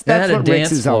 That's what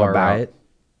Rick's is all about. Right?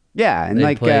 Yeah, and They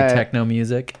like play techno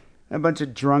music. a bunch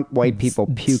of drunk white people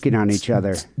puking on each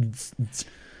other.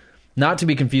 Not to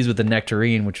be confused with the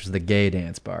Nectarine, which was the gay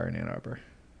dance bar in Ann Arbor.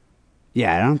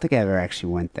 Yeah, I don't think I ever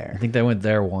actually went there. I think they went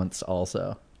there once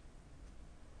also.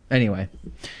 Anyway,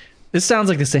 this sounds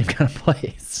like the same kind of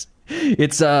place.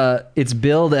 It's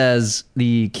billed as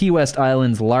the Key West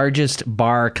Island's largest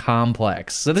bar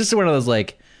complex. So this is one of those,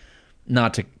 like,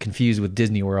 not to confuse with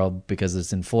Disney World because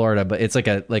it's in Florida, but it's like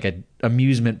a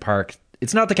amusement park.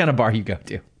 It's not the kind of bar you go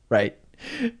to, right?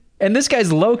 And this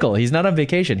guy's local. He's not on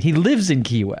vacation. He lives in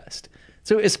Key West.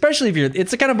 So especially if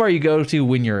it's the kind of bar you go to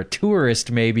when you're a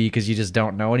tourist, maybe because you just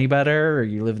don't know any better, or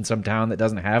you live in some town that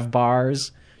doesn't have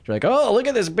bars. You're like, oh, look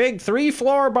at this big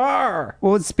 3-floor bar.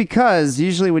 Well, it's because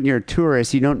usually when you're a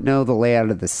tourist, you don't know the layout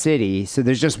of the city. So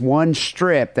there's just one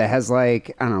strip that has,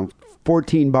 like, I don't know,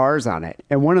 14 bars on it.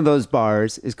 And one of those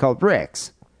bars is called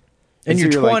Rick's. And so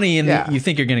you're 20 like, and you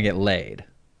think you're going to get laid.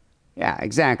 Yeah,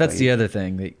 exactly. That's the other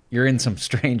thing, that you're in some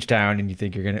strange town and you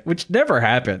think you're going to, which never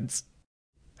happens.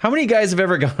 How many guys have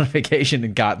ever gone on vacation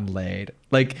and gotten laid?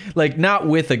 Like not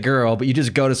with a girl, but you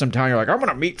just go to some town, you're like, I'm going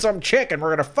to meet some chick and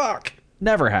we're going to fuck.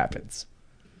 Never happens.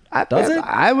 Does it?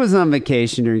 I was on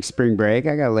vacation during spring break.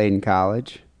 I got laid in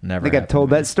college. Never I think I've told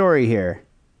that story here.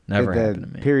 Never The happened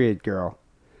to me. period girl.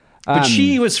 But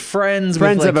she was friends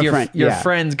with, like, of a friend, your yeah.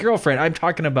 friend's girlfriend. I'm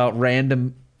talking about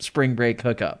random spring break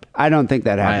hookup. I don't think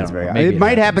that happens very often. It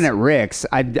might happen at Rick's.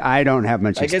 I don't have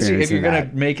much experience. I guess if you're in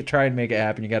going that. to try and make it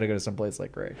happen, you got to go to some place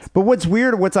like Rick's. But what's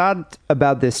odd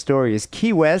about this story is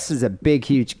Key West is a big,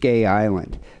 huge gay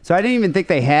island. So I didn't even think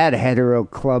they had hetero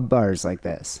club bars like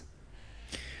this.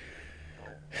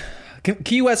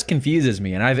 Key West confuses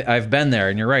me, and I've been there,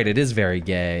 and you're right, it is very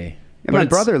gay. And my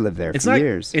brother lived there for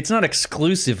years. It's not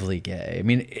exclusively gay. I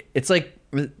mean, it's like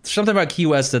something about Key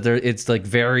West that it's like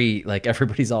very, like,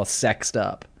 everybody's all sexed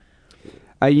up.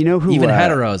 You know who? Even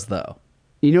heteros, though.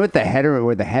 You know what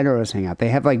where the heteros hang out? They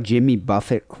have, like, Jimmy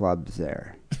Buffett clubs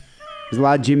there. There's a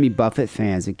lot of Jimmy Buffett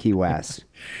fans at Key West.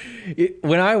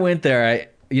 When I went there,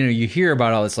 you hear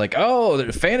about all this, like, oh,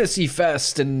 there's Fantasy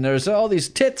Fest, and there's all these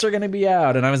tits are going to be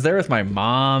out. And I was there with my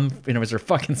mom, and it was her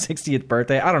fucking 60th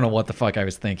birthday. I don't know what the fuck I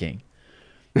was thinking.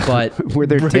 But were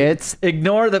there tits?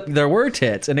 There were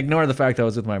tits, and ignore the fact that I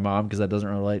was with my mom, because that doesn't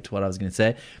relate to what I was going to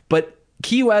say. But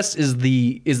Key West is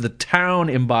the town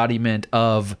embodiment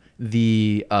of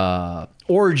the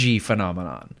orgy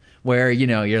phenomenon, where,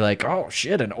 you're like, oh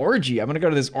shit, an orgy. I'm going to go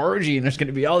to this orgy and there's going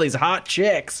to be all these hot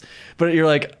chicks. But you're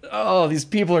like, oh, these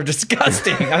people are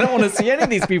disgusting. I don't want to see any of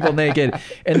these people naked.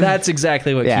 And that's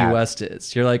exactly what Key West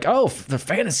is. You're like, oh, the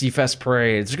Fantasy Fest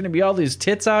parade. There's going to be all these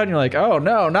tits out. And you're like, oh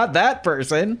no, not that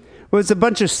person. Well, it's a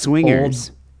bunch of swingers.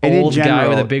 Old guy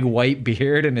with a big white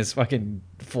beard and his fucking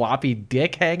floppy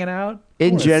dick hanging out.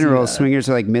 In general, swingers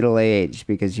are like middle-aged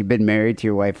because you've been married to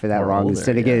your wife for that long.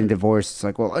 Instead of getting divorced, it's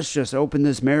like, well, let's just open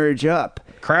this marriage up.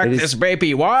 Crack this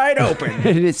baby wide open.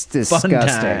 And it's disgusting. Fun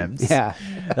times. Yeah.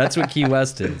 That's what Key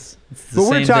West is. But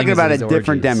we're talking about a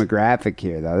different demographic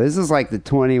here, though. This is like the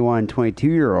 21,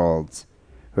 22-year-olds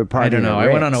who are partying. I don't know.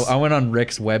 Rick's. I went on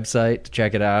Rick's website to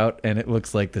check it out, and it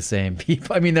looks like the same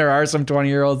people. I mean, there are some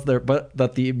 20-year-olds there,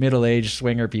 but the middle-aged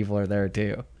swinger people are there,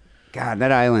 too. God,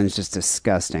 that island's just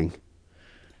disgusting.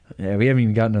 Yeah, we haven't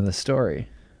even gotten to the story.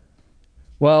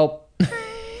 Well,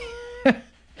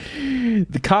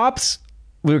 the cops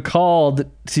were called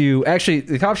to... Actually,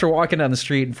 the cops were walking down the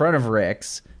street in front of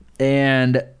Rick's,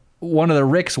 and one of the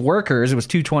Rick's workers, it was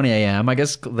 2:20 a.m. I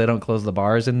guess they don't close the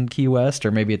bars in Key West,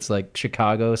 or maybe it's like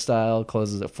Chicago style,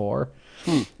 closes at 4.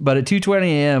 But at 2:20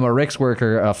 a.m., a Rick's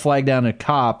worker flagged down a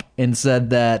cop and said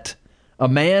that a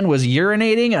man was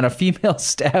urinating on a female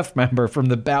staff member from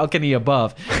the balcony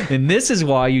above. And this is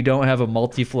why you don't have a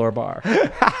multi-floor bar.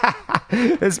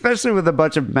 Especially with a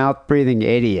bunch of mouth-breathing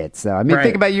idiots, though. I mean,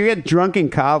 think about it. You get drunken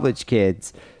college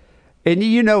kids,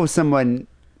 and someone,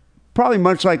 probably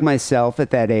much like myself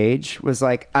at that age, was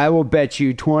like, I will bet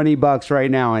you $20 right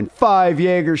now and 5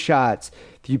 Jaeger shots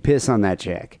if you piss on that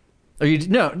chick. Or you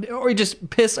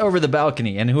just piss over the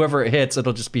balcony, and whoever it hits,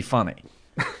 it'll just be funny.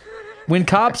 When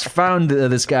cops found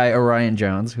this guy, Orion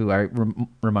Jones, who I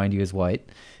remind you is white,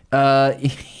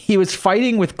 he was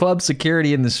fighting with club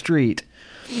security in the street.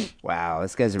 Wow,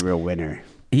 this guy's a real winner.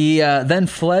 He then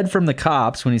fled from the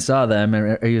cops when he saw them,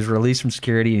 and he was released from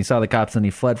security, and he saw the cops, and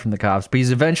he fled from the cops. But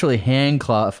he's eventually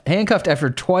handcuffed after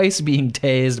twice being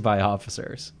tased by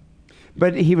officers.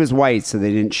 But he was white, so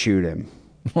they didn't shoot him.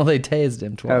 Well, they tased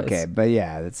him twice. Okay, but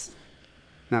yeah, that's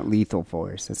not lethal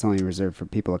force. That's only reserved for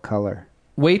people of color.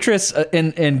 Waitress,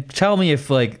 and tell me if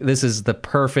this is the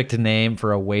perfect name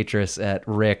for a waitress at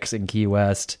Rick's in Key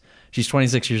West. She's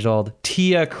 26 years old.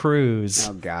 Tia Cruz.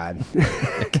 Oh, God.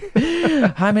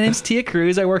 Hi, my name's Tia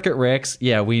Cruz. I work at Rick's.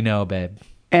 Yeah, we know, babe.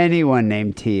 Anyone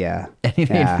named Tia.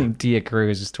 Anyone named Tia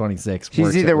Cruz is 26.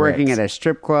 She's either working at a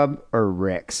strip club or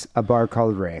Rick's, a bar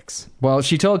called Rick's. Well,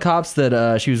 she told cops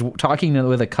that she was talking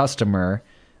with a customer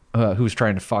who was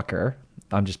trying to fuck her.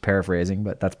 I'm just paraphrasing,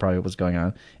 but that's probably what was going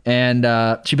on. And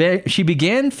she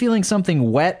began feeling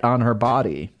something wet on her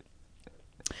body.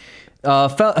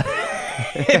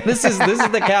 This is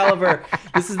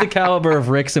the caliber of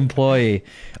Rick's employee.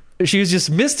 She was just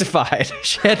mystified.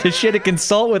 She had to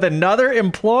consult with another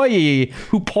employee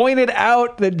who pointed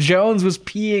out that Jones was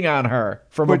peeing on her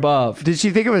from above. Did she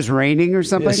think it was raining or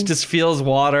something? She just feels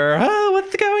water. Oh,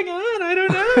 what's going on? I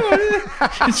don't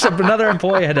know. So another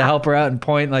employee had to help her out and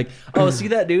point like, oh, see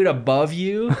that dude above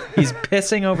you? He's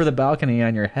pissing over the balcony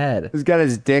on your head. He's got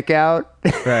his dick out.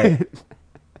 Right.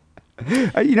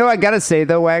 I got to say,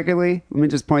 though, Wackerly, let me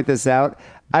just point this out.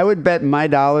 I would bet my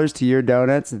dollars to your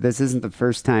donuts that this isn't the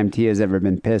first time Tia's ever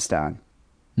been pissed on.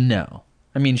 No.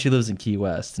 I mean, she lives in Key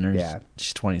West, and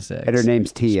she's 26. And her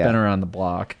name's Tia. She's been around the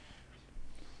block.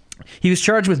 He was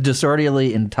charged with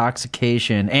disorderly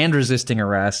intoxication and resisting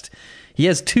arrest. He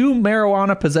has 2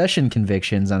 marijuana possession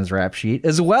convictions on his rap sheet,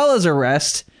 as well as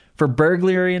arrest for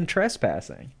burglary and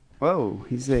trespassing. Whoa,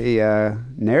 he's a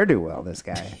ne'er-do-well, this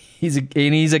guy. He's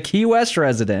a Key West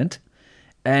resident.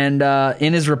 And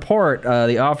in his report,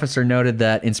 the officer noted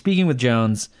that in speaking with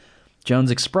Jones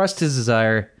expressed his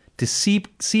desire to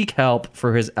seek help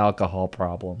for his alcohol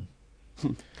problem.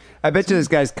 I bet you this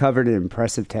guy's covered in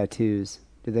impressive tattoos.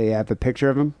 Do they have a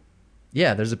picture of him?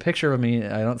 Yeah, there's a picture of me.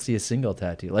 I don't see a single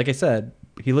tattoo. Like I said,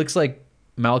 he looks like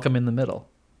Malcolm in the Middle.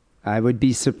 I would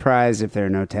be surprised if there are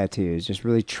no tattoos, just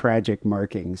really tragic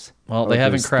markings. Well, they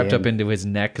haven't crept up into his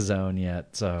neck zone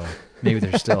yet, so maybe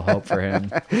there's still hope for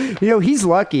him. He's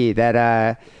lucky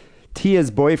that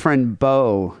Tia's boyfriend,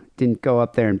 Bo, didn't go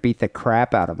up there and beat the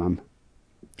crap out of him.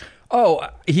 Oh,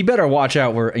 he better watch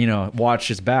out watch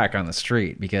his back on the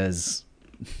street because,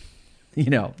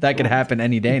 that could happen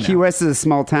any day now. Key West is a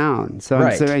small town, so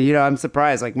right. I'm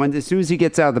surprised. Like, as soon as he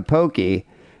gets out of the pokey,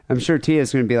 I'm sure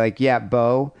Tia's going to be like, yeah,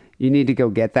 Bo, you need to go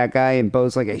get that guy. And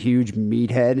Bo's like a huge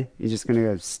meathead. He's just going to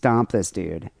go stomp this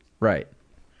dude. Right.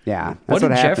 Yeah. That's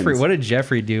what happens. What did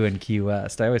Jeffrey do in Key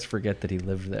West? I always forget that he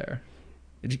lived there.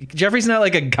 Jeffrey's not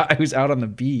like a guy who's out on the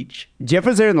beach. Jeff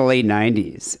was there in the late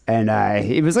 90s, and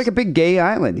it was like a big gay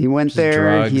island. He went Just there.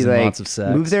 Drugs he and lots of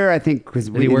sex. Moved there, I think.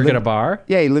 Did he work at a bar?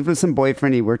 Yeah, he lived with some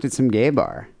boyfriend. He worked at some gay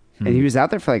bar. And he was out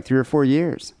there for like 3 or 4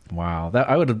 years. Wow,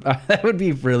 that would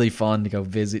be really fun to go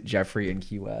visit Jeffrey in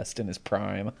Key West in his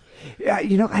prime.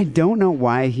 Yeah, I don't know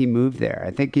why he moved there.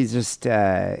 I think he's just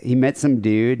he met some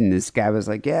dude, and this guy was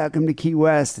like, "Yeah, come to Key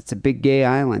West. It's a big gay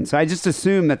island." So I just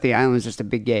assumed that the island's just a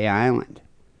big gay island.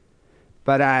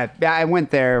 But I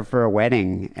went there for a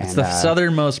wedding. And, it's the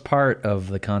southernmost part of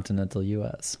the continental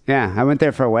U.S. Yeah, I went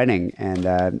there for a wedding, and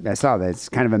I saw that it's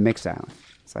kind of a mixed island.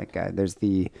 It's like there's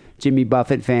the Jimmy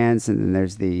Buffett fans, and then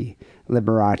there's the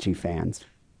Liberace fans,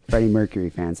 Freddie Mercury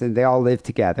fans, and they all live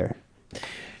together.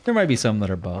 There might be some that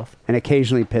are both. And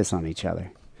occasionally piss on each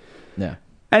other. Yeah.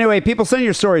 Anyway, people, send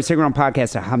your stories,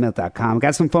 SignalPodcast@hotmail.com.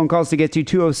 Got some phone calls to get to.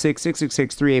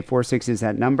 206-666-3846 is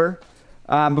that number.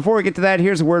 Before we get to that,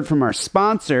 here's a word from our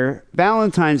sponsor,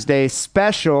 Valentine's Day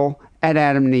special at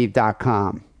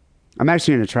adamandeve.com. I'm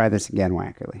actually going to try this again,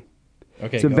 Wackerly.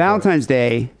 Okay. So Valentine's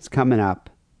Day is coming up.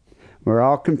 We're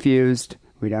all confused.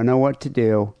 We don't know what to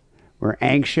do. We're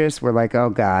anxious. We're like,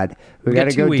 oh, God, we got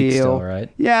to go 2 weeks deal. still, right?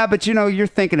 Yeah, but, you're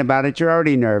thinking about it. You're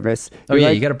already nervous. Oh, You're yeah,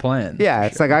 like, you got to plan. Yeah,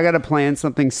 it's like I got to plan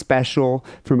something special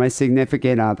for my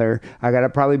significant other. I got to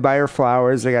probably buy her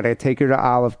flowers. I got to take her to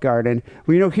Olive Garden.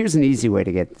 Well, here's an easy way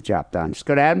to get the job done. Just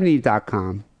go to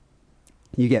adamandeve.com.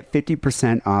 You get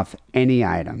 50% off any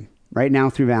item right now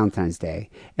through Valentine's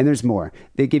Day. And there's more.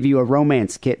 They give you a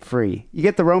romance kit free. You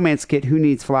get the romance kit. Who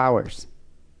needs flowers?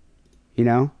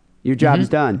 Your job's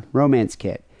done. Romance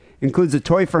kit. Includes a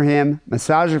toy for him,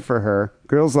 massager for her.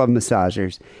 Girls love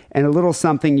massagers. And a little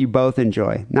something you both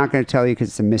enjoy. Not going to tell you because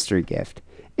it's a mystery gift.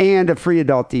 And a free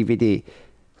adult DVD.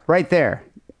 Right there.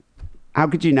 How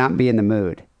could you not be in the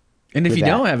mood? And if you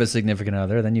don't have a significant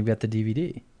other, then you've got the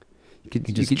DVD.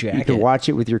 You could watch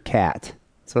it with your cat.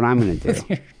 That's what I'm going to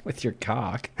do. with your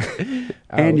cock.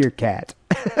 And your cat.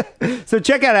 So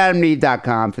check out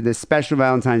adamandeve.com for this special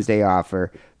Valentine's Day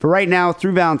offer. For right now,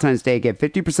 through Valentine's Day, get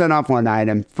 50% off one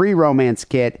item, free romance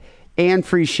kit, and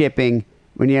free shipping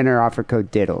when you enter offer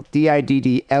code DIDDLE.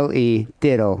 DIDDLE,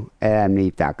 DIDDLE at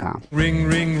adamandeve.com. Ring,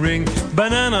 ring, ring,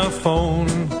 banana phone.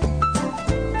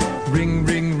 Ring,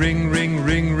 ring, ring, ring,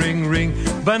 ring, ring, ring,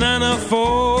 banana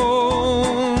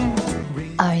phone.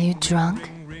 Are you drunk?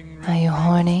 Are you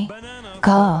horny?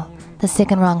 Call the Sick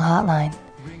and Wrong hotline.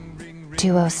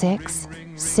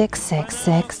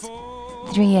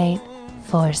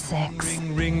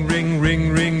 206-666-3846. Ring, ring,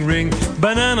 ring, ring, ring,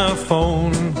 banana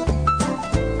phone.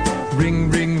 Ring,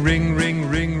 ring, ring, ring,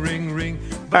 ring, ring, ring.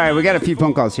 All right, we got a few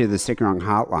phone calls here, the Sick and Wrong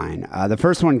hotline. The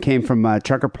first one came from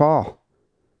Trucker Paul.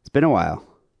 It's been a while.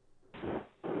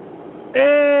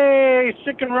 Hey,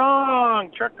 Sick and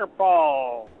Wrong, Trucker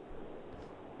Paul.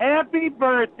 Happy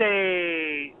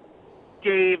birthday,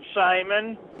 Dave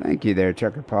Simon. Thank you there,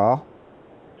 Trucker Paul.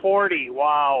 40,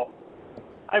 wow.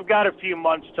 I've got a few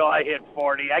months till I hit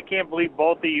 40. I can't believe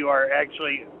both of you are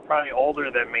actually probably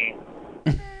older than me.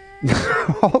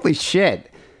 Holy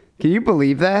shit. Can you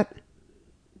believe that?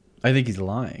 I think he's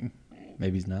lying.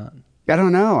 Maybe he's not. I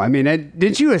don't know. I mean,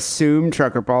 didn't you assume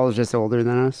Trucker Paul is just older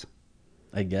than us?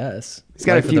 I guess. He's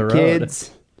got a few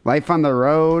kids. Life on the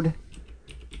road.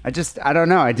 I don't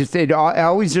know. I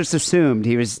always just assumed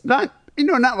he was not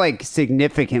like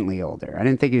significantly older. I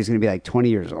didn't think he was going to be like 20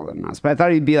 years older than us, but I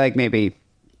thought he'd be like maybe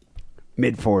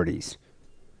mid-40s.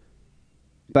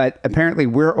 But apparently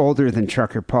we're older than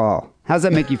Trucker Paul. How's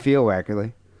that make you feel,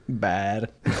 Wackerly?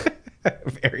 Bad.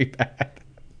 Very bad.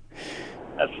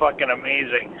 That's fucking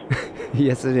amazing.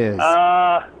 Yes, it is.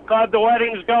 Glad the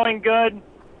wedding's going good.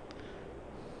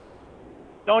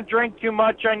 Don't drink too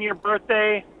much on your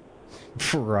birthday.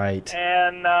 Right.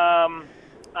 And I'm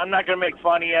not going to make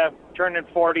fun of you. Turning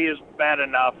 40 is bad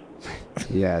enough.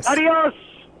 Yes. Adios.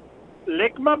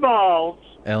 Lick my balls.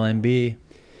 LMB.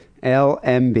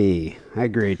 LMB. I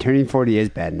agree. Turning 40 is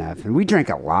bad enough. And we drank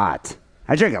a lot.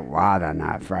 I drank a lot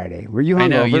on Friday. Were you hungover? I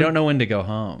know. You don't know when to go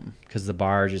home because the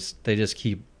bar they just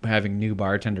keep having new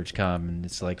bartenders come, and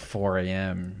it's like 4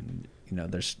 a.m.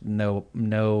 There's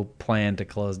no plan to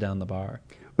close down the bar.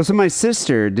 Well, so my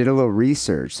sister did a little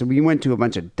research. So we went to a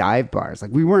bunch of dive bars.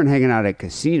 Like, we weren't hanging out at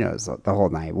casinos the whole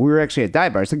night. We were actually at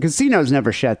dive bars. The casinos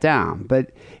never shut down.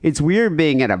 But it's weird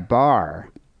being at a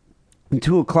bar and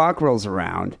 2 o'clock rolls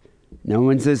around. No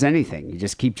one says anything. You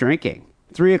just keep drinking.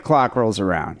 3 o'clock rolls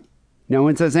around. No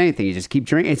one says anything. You just keep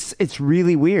drinking. It's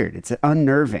really weird. It's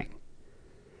unnerving.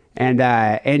 And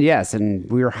yes, and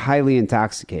we were highly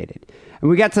intoxicated. And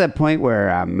we got to that point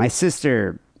where my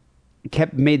sister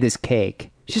made this cake.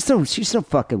 She's so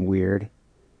fucking weird.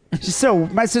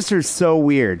 My sister's so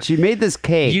weird. She made this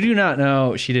cake. You do not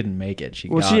know she didn't make it. She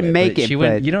didn't make it.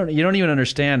 You don't even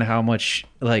understand how much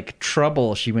like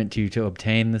trouble she went to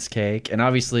obtain this cake. And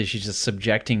obviously she's just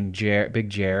subjecting Big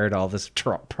Jared all this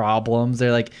problems.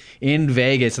 They're like in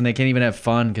Vegas and they can't even have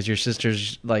fun because your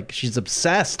sister's like she's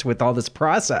obsessed with all this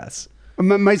process.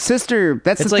 My sister,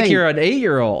 that's the thing. It's like you're an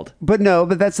 8-year-old. But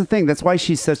that's the thing. That's why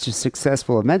she's such a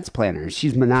successful events planner.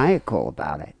 She's maniacal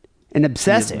about it and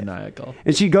obsessive. She is maniacal.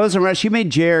 And she goes around. She made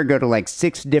Jared go to like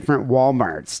 6 different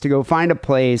Walmarts to go find a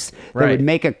place that would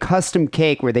make a custom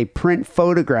cake where they print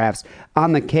photographs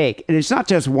on the cake. And it's not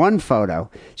just one photo.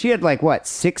 She had like,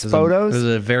 6 photos? It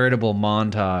was a veritable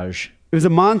montage. It was a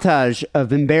montage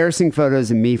of embarrassing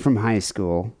photos of me from high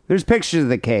school. There's pictures of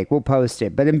the cake. We'll post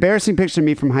it. But embarrassing picture of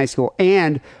me from high school.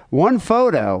 And one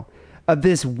photo of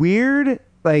this weird,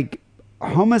 like,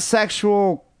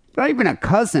 homosexual, not even a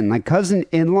cousin, like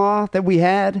cousin-in-law that we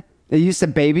had. That used to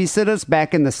babysit us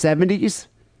back in the 70s.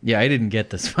 Yeah, I didn't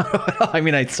get this photo at all. I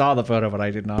mean, I saw the photo, but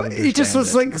I did not understand it. Just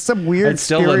was like some weird,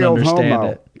 scary old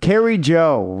homo. Carrie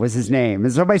Joe was his name.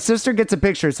 And so my sister gets a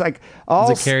picture. It's like all...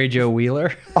 Was it Carrie Joe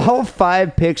Wheeler? All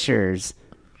 5 pictures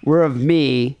were of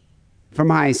me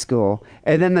from high school.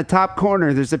 And then the top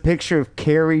corner, there's a picture of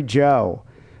Carrie Joe,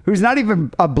 who's not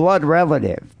even a blood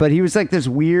relative. But he was like this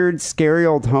weird, scary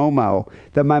old homo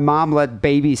that my mom let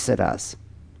babysit us.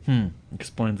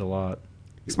 Explains a lot.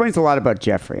 Explains a lot about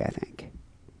Jeffrey, I think.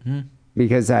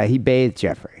 Because he bathed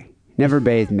Jeffrey. Never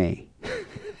bathed me.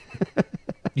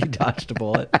 You dodged a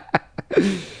bullet.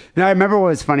 No, I remember what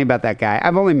was funny about that guy.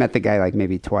 I've only met the guy like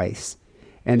maybe twice.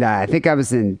 And I think I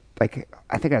was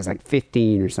like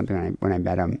 15 or something when I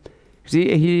met him.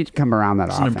 He'd come around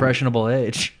that often. It's an impressionable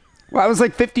age. Well, I was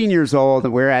like 15 years old,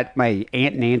 and we're at my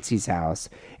Aunt Nancy's house.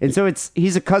 And so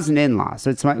he's a cousin-in-law. So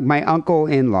it's my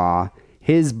uncle-in-law,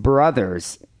 his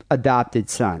brother's adopted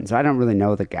son. So I don't really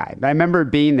know the guy. But I remember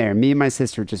being there, me and my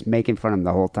sister just making fun of him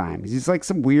the whole time. He's like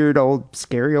some weird old,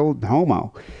 scary old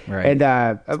homo. Right.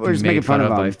 And we're just making fun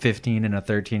of him. By 15 and a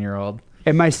 13-year-old.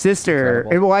 And my sister,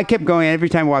 I kept going every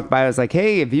time I walked by. I was like,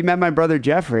 hey, have you met my brother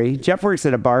Jeffrey? Jeff works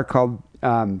at a bar called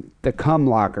the Cum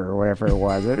Locker or whatever it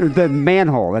was. Or the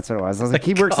Manhole, that's what it was. I was like,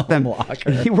 he works at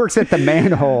the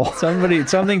Manhole.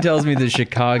 Something tells me the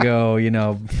Chicago,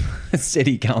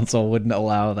 city council wouldn't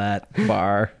allow that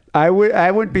bar. I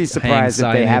wouldn't be surprised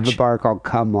if they have a bar called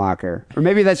Cum Locker. Or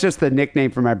maybe that's just the nickname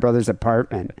for my brother's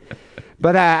apartment.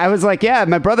 But I was like, yeah,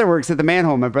 my brother works at the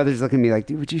Manhole. My brother's looking at me like,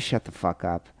 dude, would you shut the fuck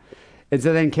up? And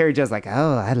so then Carrie Jo's like,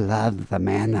 oh, I love the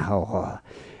Manhole.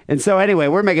 And so anyway,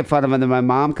 we're making fun of him. And then my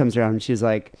mom comes around and she's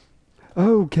like,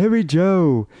 oh, Kerry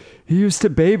Joe, he used to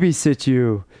babysit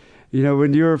you,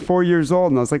 when you were 4 years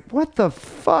old. And I was like, what the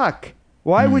fuck?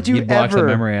 Why would you blocked the ever?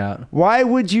 memory out. Why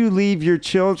would you leave your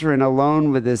children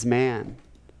alone with this man?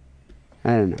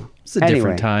 I don't know. It's a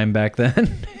different time back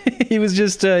then. he was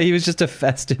just a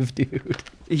festive dude.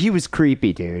 He was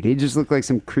creepy, dude. He just looked like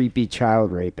some creepy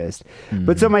child rapist.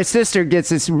 But so my sister gets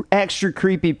this extra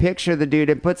creepy picture of the dude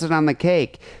and puts it on the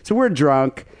cake. So we're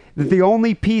drunk. The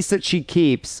only piece that she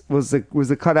keeps was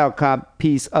the cutout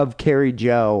piece of Carrie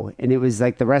Joe, and it was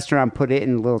like the restaurant put it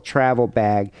in a little travel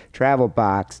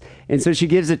box, and so she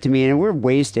gives it to me, and we're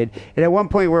wasted. And at one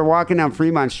point, we're walking down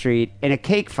Fremont Street, and a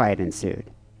cake fight ensued.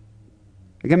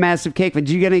 Like a massive cake fight.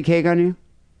 Did you get any cake on you?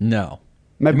 No.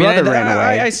 My brother ran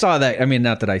away. I saw that. I mean,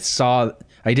 not that I saw.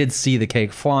 I did see the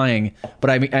cake flying,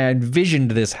 but I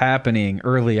envisioned this happening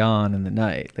early on in the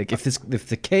night. Like if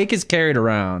the cake is carried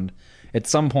around, at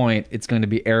some point it's going to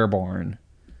be airborne.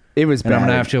 It was bad. And I'm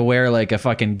gonna have to wear like a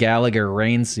fucking Gallagher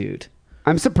rain suit.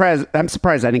 I'm surprised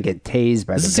I didn't get tased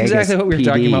by this the is Vegas exactly what we were PD.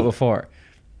 talking about before.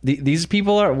 These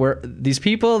people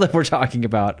that we're talking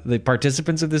about, the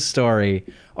participants of this story,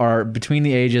 are between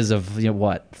the ages of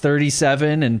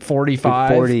 37 and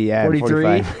 45, 40, yeah,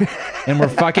 43, 45. And we're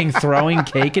fucking throwing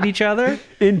cake at each other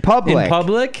in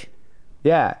public.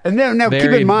 Yeah, and now keep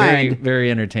in mind, very,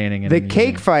 very entertaining. And the amusing.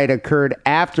 cake fight occurred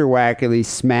after Wackerly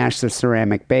smashed the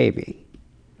ceramic baby.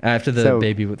 After the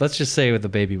baby, let's just say the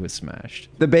baby was smashed.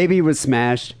 The baby was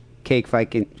smashed. Cake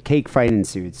fight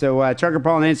ensued. So, Trucker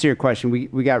Paul, to answer your question,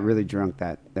 we got really drunk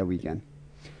that weekend.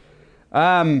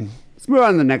 Let's move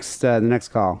on to the next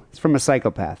call. It's from a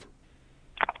psychopath.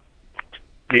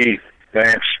 Dee,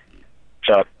 Lance,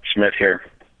 what's up? Smith here.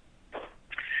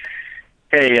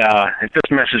 Hey, if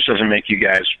this message doesn't make you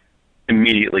guys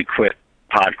immediately quit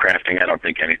podcrafting, I don't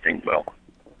think anything will.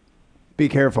 Be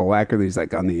careful. Wackerly's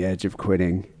like on the edge of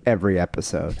quitting every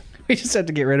episode. We just have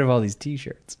to get rid of all these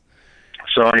T-shirts.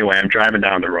 So anyway, I'm driving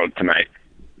down the road tonight,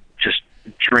 just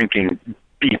drinking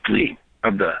deeply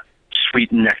of the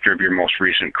sweet nectar of your most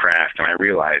recent craft, and I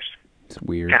realized, it's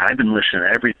weird. God, I've been listening to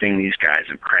everything these guys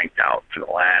have cranked out for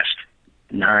the last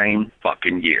 9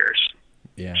 fucking years.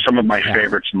 Yeah. Some of my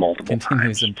favorites multiple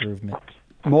Continuous times. improvement.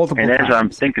 Multiple and times. as I'm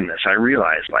thinking this, I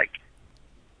realized, like,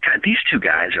 God, these two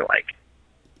guys are like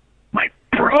my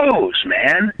bros,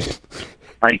 man.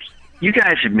 Like, you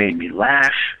guys have made me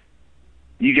laugh.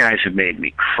 You guys have made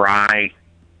me cry.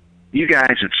 You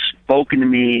guys have spoken to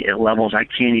me at levels I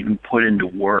can't even put into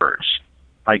words.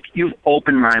 Like, you've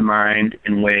opened my mind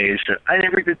in ways that I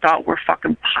never even thought were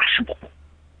fucking possible,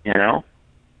 And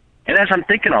as I'm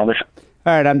thinking all this...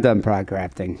 All right, I'm done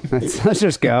podcrafting. Let's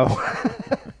just go.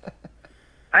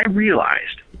 I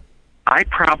realized I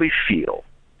probably feel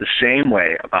the same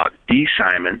way about Dee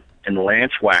Simon and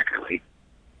Lance Wackerly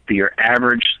that your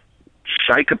average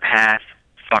psychopath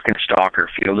fucking stalker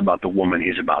feels about the woman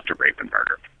he's about to rape and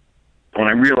murder. When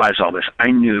I realized all this,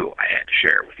 I knew I had to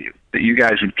share it with you, that you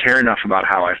guys would care enough about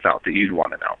how I felt that you'd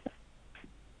want to know.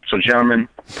 So, gentlemen,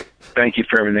 thank you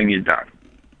for everything you've done.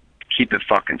 Keep it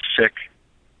fucking sick.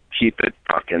 Keep it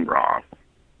fucking wrong.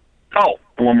 Oh,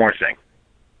 one more thing.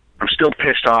 I'm still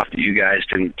pissed off that you guys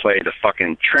didn't play the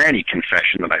fucking tranny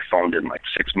confession that I phoned in like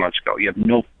 6 months ago. You have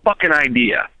no fucking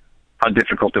idea how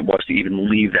difficult it was to even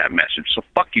leave that message. So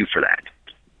fuck you for that.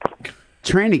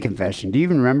 Tranny confession. Do you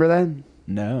even remember that?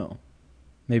 No.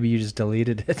 Maybe you just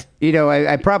deleted it.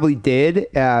 I probably did.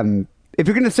 If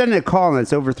you're going to send in a call and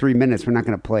it's over 3 minutes, we're not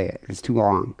going to play it. It's too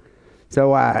long.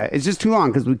 So it's just too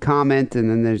long because we comment, and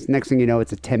then there's next thing you know,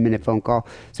 it's a 10-minute phone call.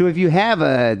 So if you have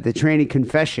the tranny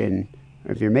confession,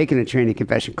 or if you're making a tranny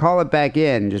confession, call it back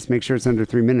in and just make sure it's under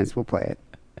 3 minutes. We'll play it.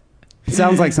 It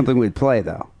sounds like something we'd play,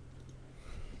 though.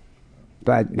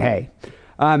 But hey.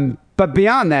 But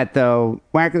beyond that, though,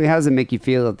 Wackerly, how does it make you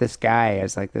feel that this guy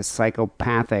has like this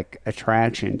psychopathic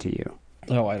attraction to you?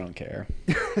 Oh, I don't care.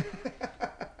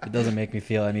 It doesn't make me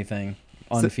feel anything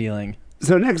unfeeling.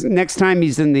 So next time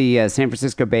he's in the San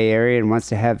Francisco Bay Area and wants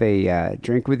to have a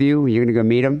drink with you, you're going to go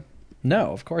meet him?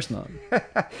 No, of course not.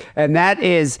 And that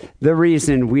is the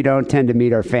reason we don't tend to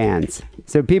meet our fans.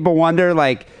 So people wonder,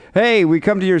 like, hey, we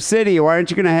come to your city. Why aren't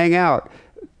you going to hang out?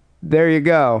 There you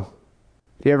go.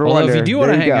 If you ever wonder, if you do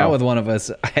want to hang go. out with one of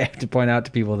us, I have to point out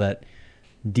to people that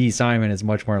Dee Simon is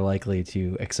much more likely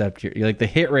to accept your... Like, the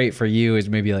hit rate for you is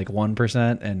maybe like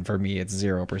 1%, and for me, it's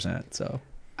 0%, so...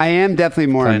 I am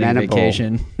definitely more amenable.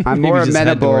 Vacation. I'm more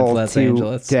amenable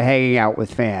to hanging out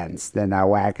with fans than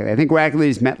Wackerly. I think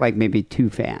Wackerly's met like maybe 2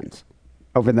 fans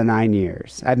over the 9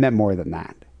 years. I've met more than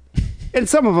that. And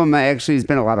some of them actually has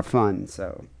been a lot of fun.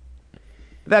 So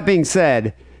that being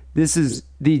said, This is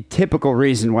the typical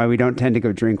reason why we don't tend to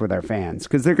go drink with our fans,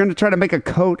 because they're going to try to make a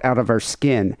coat out of our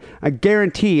skin. I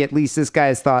guarantee at least this guy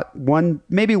has thought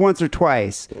maybe once or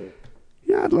twice,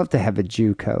 I'd love to have a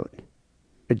Jew coat.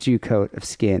 A Jew coat of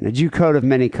skin. A Jew coat of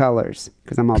many colors,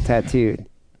 because I'm all tattooed.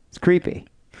 It's creepy.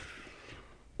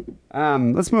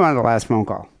 Let's move on to the last phone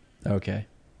call. Okay.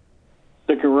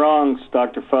 Sick and wrongs,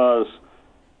 Dr. Fuzz.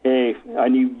 Hey, I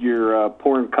need your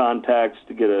porn contacts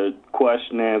to get a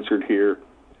question answered here.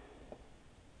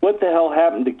 What the hell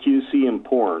happened to QC in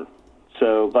porn?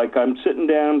 So, like, I'm sitting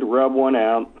down to rub one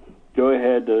out, go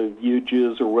ahead to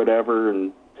YouTubes or whatever,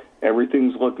 and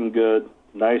everything's looking good.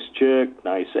 Nice chick,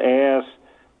 nice ass,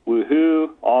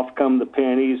 woohoo, off come the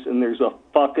panties, and there's a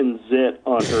fucking zit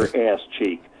on her ass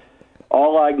cheek.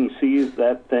 All I can see is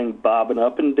that thing bobbing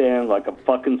up and down like a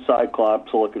fucking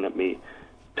cyclops looking at me.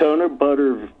 Toner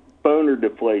butter boner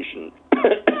deflation.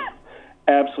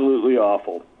 Absolutely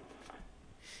awful.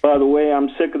 By the way, I'm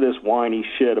sick of this whiny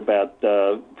shit about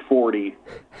 40.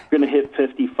 Going to hit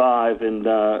 55, and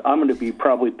I'm going to be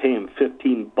probably paying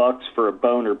 $15 for a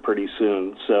boner pretty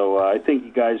soon. So I think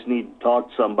you guys need to talk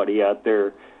to somebody out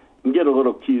there and get a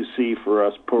little QC for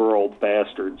us poor old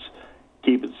bastards.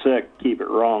 Keep it sick, keep it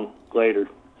wrong. Later.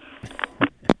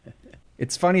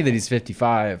 It's funny that he's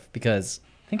 55 because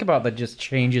think about the just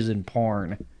changes in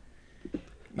porn.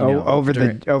 Over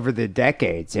the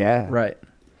decades, yeah. Right.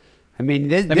 I mean,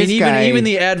 this guy, even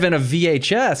the advent of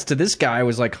VHS to this guy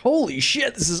was like, holy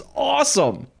shit, this is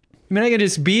awesome. I mean, I can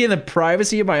just be in the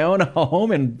privacy of my own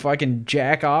home and fucking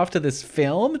jack off to this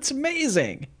film. It's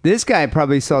amazing. This guy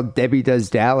probably saw Debbie Does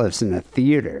Dallas in a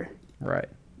theater. Right.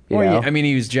 Well, I mean,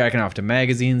 he was jacking off to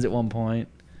magazines at one point.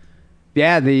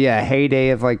 Yeah, the heyday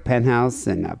of like Penthouse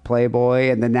and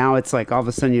Playboy, and then now it's like all of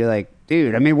a sudden you're like,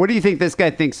 dude, I mean, what do you think this guy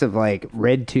thinks of like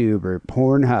RedTube or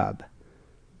Pornhub?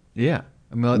 Yeah.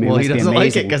 I mean, well, he doesn't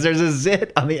like it because there's a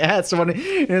zit on the ads. And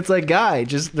it's like, guy,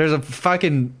 just there's a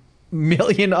fucking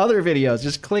million other videos.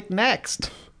 Just click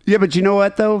next. Yeah, but you know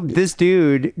what, though? This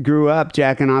dude grew up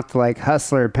jacking off to like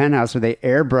Hustler Penthouse where they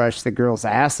airbrush the girls'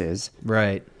 asses.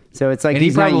 Right. So it's like, and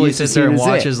he probably sits there and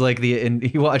watches like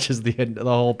he watches the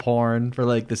whole porn for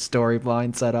like the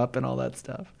storyline setup and all that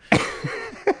stuff.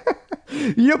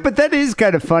 But that is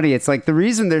kind of funny. It's like the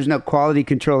reason there's no quality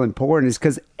control in porn is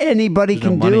because anybody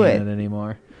can do it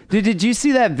anymore. Dude, did you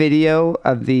see that video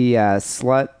of the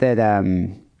slut that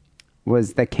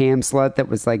was the cam slut that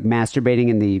was like masturbating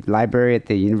in the library at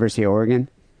the University of Oregon?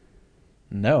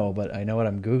 No, but I know what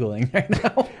I'm Googling right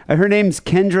now. Her name's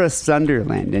Kendra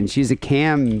Sunderland, and she's a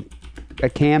cam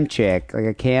chick, like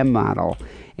a cam model.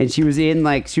 And she was in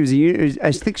I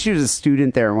think she was a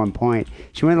student there at one point.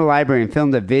 She went to the library and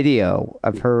filmed a video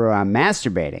of her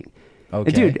masturbating. Okay.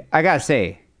 And dude, I gotta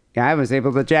say, I was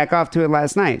able to jack off to it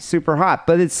last night. Super hot,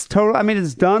 but it's total. I mean,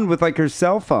 it's done with like her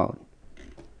cell phone.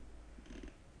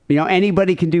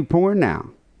 Anybody can do porn now.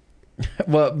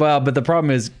 Well, but the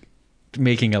problem is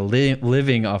making a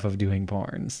living off of doing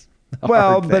porns.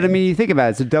 Well, but I mean, you think about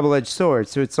it, it's a double-edged sword.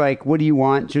 So it's like, what do you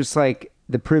want? Just like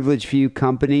the privileged few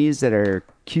companies that are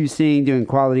QCing, doing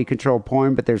quality control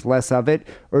porn, but there's less of it?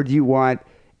 Or do you want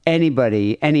any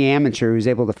amateur who's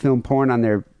able to film porn on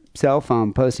their cell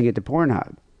phone, posting it to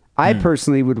Pornhub? I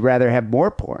personally would rather have more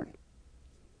porn.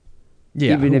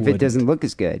 Yeah, even if it doesn't look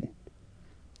as good.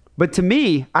 But to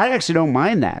me, I actually don't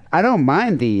mind that. I don't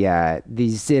mind the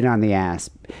zit on the ass.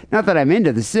 Not that I'm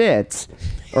into the zits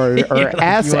or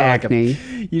ass acne.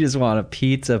 You just want a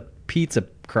pizza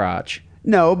crotch.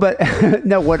 No, but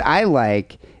no. What I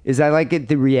like is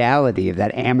the reality of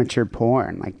that amateur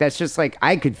porn. Like that's just like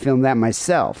I could film that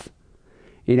myself.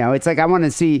 It's like I want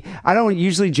to see. I don't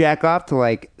usually jack off to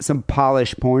like some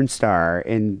polished porn star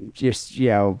and just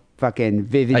fucking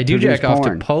vivid. I do jack off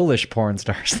porn. to Polish porn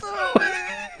stars.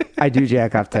 I do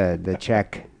jack off to the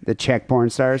Czech porn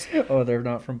stars. Oh, they're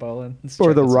not from Poland.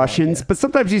 Or the Russians. But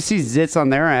sometimes you see zits on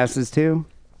their asses too.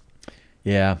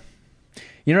 Yeah.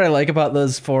 You know what I like about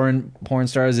those foreign porn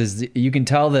stars is you can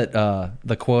tell that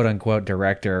the quote-unquote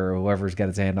director or whoever's got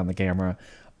his hand on the camera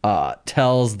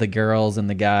tells the girls and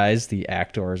the guys, the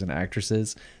actors and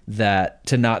actresses, that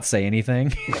to not say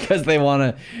anything because they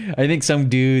want to. I think some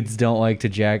dudes don't like to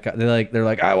jack. They're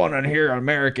like, I want to hear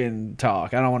American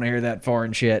talk. I don't want to hear that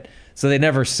foreign shit. So they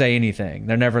never say anything.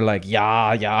 They're never like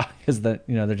yeah because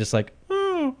they're just like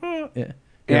yeah.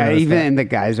 Yeah, even the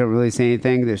guys don't really say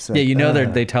anything. They're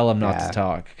like, they tell them not to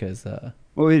talk because well,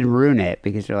 we'd ruin it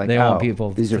because you're like, they want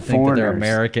people these to are think foreigners. that they're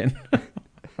American.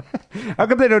 How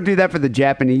come they don't do that for the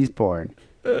Japanese porn?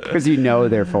 Because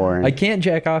they're foreign. I can't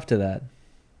jack off to that.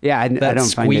 Yeah, I don't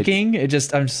squeaking.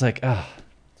 find I'm just like, oh,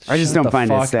 I just don't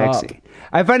find it sexy.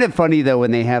 I find it funny though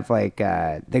when they have like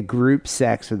the group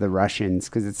sex with the Russians,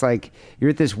 because it's like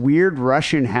you're at this weird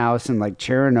Russian house in like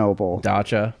Chernobyl,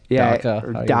 Dacha,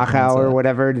 Dachau or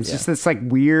whatever. And it's just this like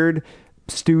weird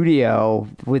studio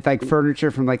with like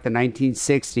furniture from like the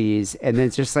 1960s, and then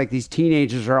it's just like these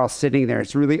teenagers are all sitting there.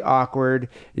 It's really awkward,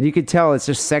 and you could tell it's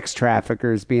just sex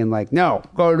traffickers being like, "No,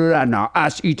 go do that now.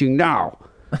 Us eating now."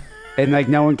 And like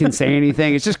no one can say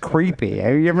anything. It's just creepy.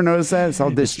 Have you ever noticed that? It's all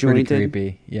disjointed. It's pretty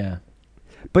creepy. Yeah.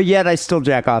 But yet I still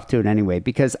jack off to it anyway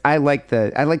because I like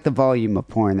the volume of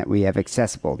porn that we have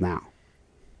accessible now.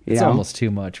 It's almost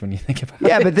too much when you think about it.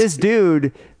 Yeah, but this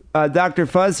dude, Dr.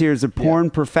 Fuzz here, is a porn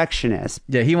perfectionist.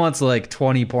 Yeah, he wants like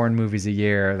 20 porn movies a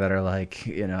year that are like,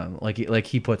 you know, like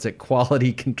he puts it,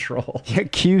 quality control. Yeah,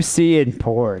 QC in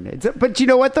porn. But you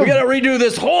know what though? We gotta redo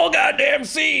this whole goddamn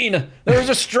scene. There's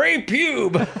a stray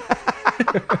pube.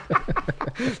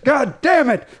 God damn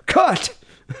it! Cut.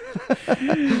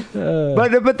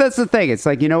 But that's the thing. It's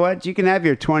like, you know what? You can have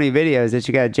your 20 videos that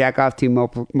you got to jack off to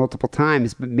multiple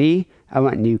times. But me, I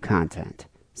want new content.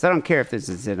 So I don't care if this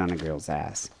is it on a girl's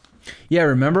ass. Yeah,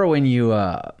 remember when you,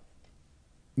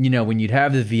 when you'd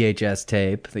have the VHS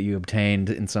tape that you obtained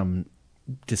in some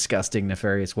disgusting,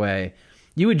 nefarious way,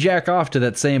 you would jack off to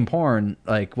that same porn,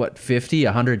 like, 50,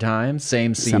 100 times?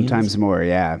 Same scenes? Sometimes more,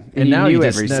 yeah. And now now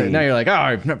you're like,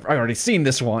 I've already seen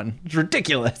this one. It's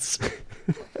ridiculous.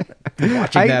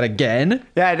 Watching that again?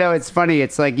 Yeah, I know. It's funny.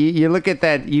 It's like you look at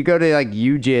that, you go to like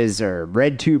UJizz or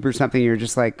RedTube or something, you're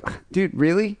just like, dude,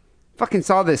 really? Fucking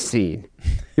saw this scene.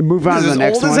 You move on to the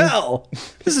next one. This is old as hell.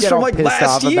 This is from like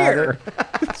last year.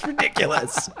 It's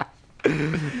ridiculous.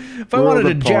 If I wanted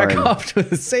to jack off to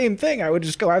the same thing, I would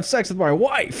just go have sex with my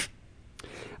wife.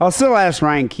 I'll still ask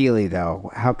Ryan Keeley,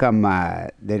 though, how come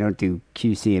they don't do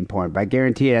QC in porn? But I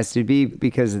guarantee it has to be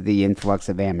because of the influx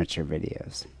of amateur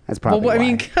videos. That's probably why. I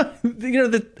mean,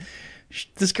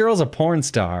 this girl's a porn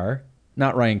star,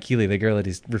 not Ryan Keeley, the girl that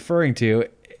he's referring to.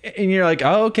 And you're like,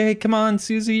 oh, okay, come on,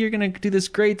 Susie, you're going to do this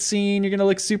great scene. You're going to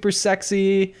look super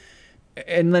sexy.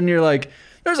 And then you're like,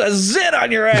 there's a zit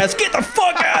on your ass. Get the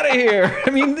fuck out of here.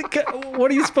 I mean,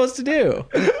 what are you supposed to do?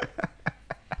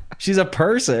 She's a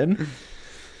person.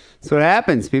 That's what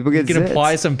happens. People get You can zits.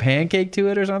 apply some pancake to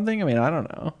it or something. I mean, I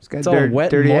don't know. It's all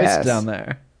wet and moist ass. down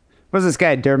there. Was this guy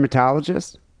a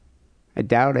dermatologist? I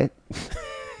doubt it.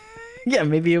 Yeah,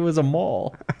 maybe it was a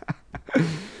mole.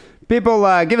 People,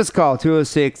 give us a call,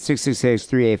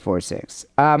 206-666-3846.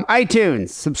 iTunes,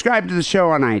 subscribe to the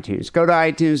show on iTunes. Go to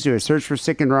iTunes, do a search for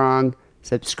Sick and Wrong,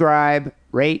 subscribe,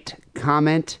 rate,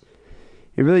 comment.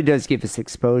 It really does give us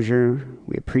exposure.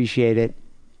 We appreciate it.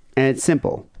 And it's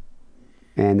simple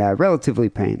and relatively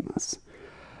painless.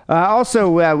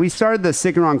 Also, we started the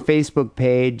Sick and Wrong Facebook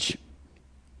page.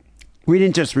 We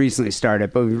didn't just recently start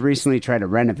it, but we recently tried to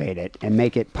renovate it and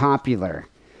make it popular.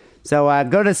 So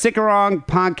go to Sick and Wrong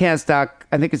Podcast.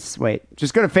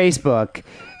 Just go to Facebook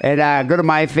and go to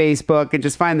my Facebook and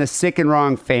just find the Sick and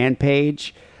Wrong fan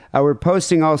page. We're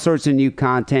posting all sorts of new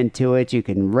content to it. You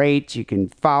can rate, you can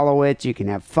follow it, you can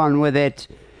have fun with it.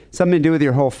 Something to do with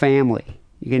your whole family.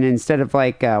 You can, instead of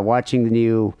like watching the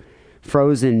new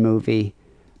Frozen movie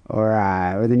or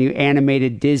the new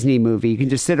animated Disney movie, you can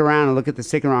just sit around and look at the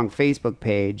Sick and Wrong Facebook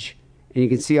page, and you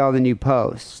can see all the new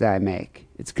posts that I make.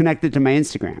 It's connected to my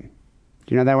Instagram.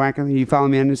 Do you know that, Wacker? You follow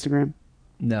me on Instagram?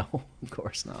 No, of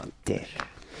course not. Dick.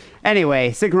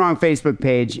 Anyway, Sick and Wrong Facebook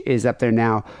page is up there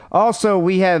now. Also,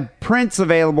 we have prints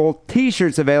available,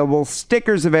 t-shirts available,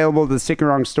 stickers available at the Sick and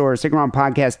Wrong store,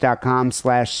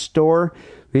 sickandwrongpodcast.com/store.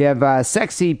 We have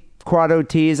sexy Quado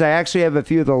tees. I actually have a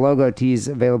few of the logo tees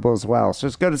available as well. So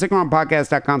just go to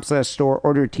sickandwrongpodcast.com/store,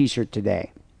 order a t-shirt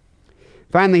today.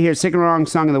 Finally, here, Sick and Wrong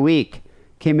Song of the Week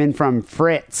came in from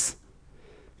Fritz.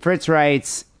 Fritz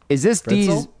writes, is this Dee's...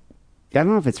 I don't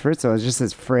know if it's Fritzl. It just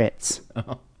says Fritz.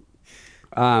 Oh.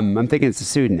 I'm thinking it's a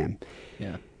pseudonym.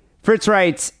 Yeah. Fritz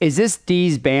writes, is this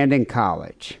Dee's band in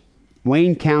college?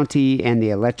 Wayne County and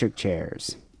the Electric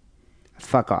Chairs.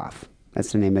 Fuck off.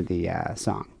 That's the name of the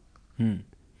song.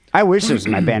 I wish this was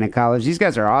my band in college. These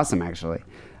guys are awesome, actually.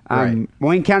 Right.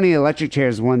 Wayne County Electric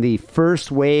Chairs is one of the first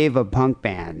wave of punk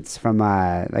bands from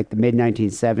like the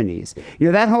mid-1970s. You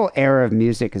know, that whole era of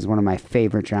music is one of my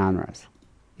favorite genres.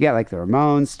 You got like the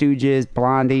Ramones, Stooges,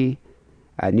 Blondie,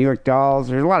 New York Dolls.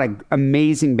 There's a lot of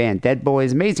amazing bands. Dead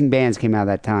Boys, amazing bands came out of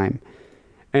that time.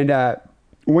 And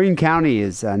Wayne County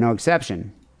is no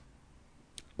exception.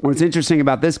 What's interesting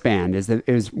about this band is that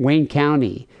Wayne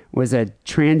County was a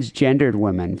transgendered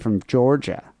woman from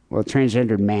Georgia. Well,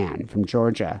 transgendered man from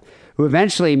Georgia, who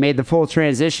eventually made the full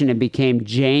transition and became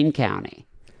Jane County.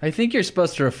 I think you're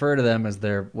supposed to refer to them as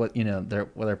their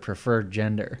preferred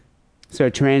gender. So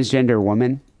a transgender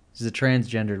woman? She's a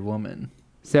transgendered woman.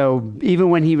 So even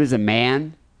when he was a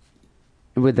man,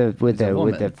 with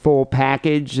the full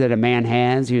package that a man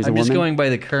has, he was a woman? I'm just going by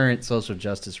the current social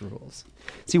justice rules.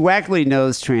 See, Wackley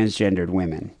knows transgendered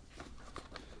women.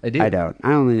 I do. I don't.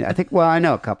 I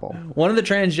know a couple. One of the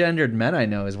transgendered men I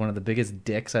know is one of the biggest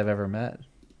dicks I've ever met.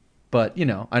 But,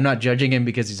 I'm not judging him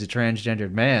because he's a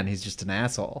transgendered man. He's just an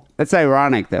asshole. That's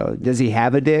ironic, though. Does he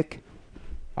have a dick?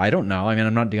 I don't know. I mean,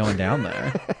 I'm not going down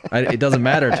there. It doesn't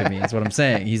matter to me. That's what I'm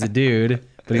saying. He's a dude,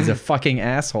 but he's a fucking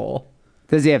asshole.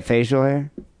 Does he have facial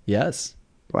hair? Yes.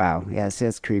 Wow. Yes,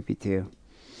 that's creepy, too.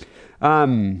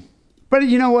 But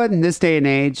you know what? In this day and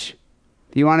age,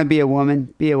 if you want to be a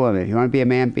woman, be a woman. If you want to be a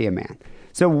man, be a man.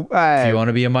 So if you want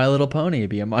to be a My Little Pony,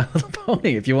 be a My Little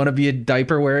Pony. If you want to be a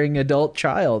diaper-wearing adult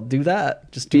child, do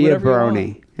that. Just do whatever you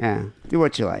want. Yeah, do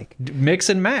what you like. Mix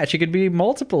and match. You could be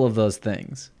multiple of those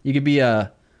things. You could be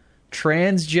a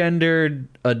transgendered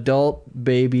adult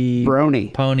baby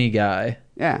brony pony guy.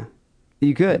 Yeah,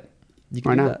 you could. You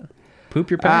could do that. Poop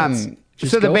your pants.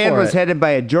 So the band was headed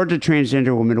by a Georgia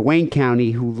transgender woman, Wayne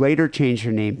County, who later changed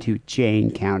her name to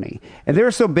Jane County. And they were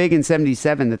so big in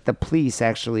 '77 that the police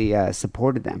actually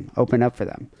supported them, opened up for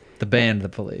them. The band, the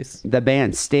police. The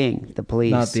band, Sting, the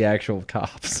police. Not the actual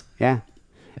cops. Yeah.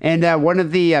 And one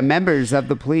of the members of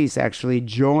the police actually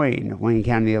joined Wayne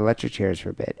County Electric Chairs for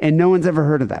a bit. And no one's ever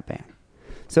heard of that band.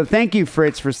 So thank you,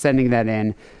 Fritz, for sending that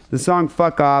in. The song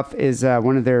Fuck Off is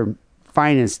one of their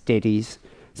finest ditties.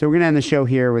 So we're going to end the show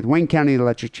here with Wayne County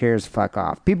Electric Chairs, Fuck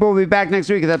Off. People will be back next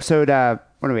week with episode,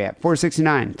 what are we at?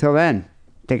 469. Till then,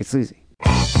 take it sleazy.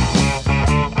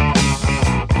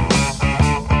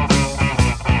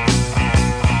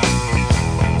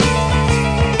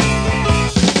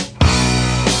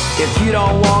 If you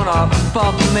don't wanna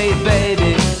fuck me,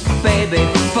 baby,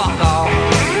 fuck off.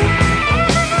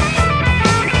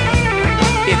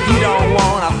 If you don't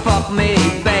wanna fuck me,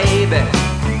 baby,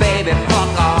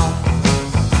 fuck off.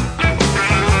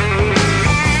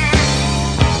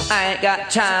 I ain't got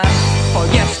time for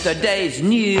yesterday's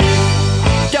news.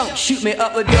 Don't shoot me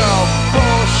up with your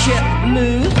bullshit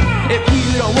blues. If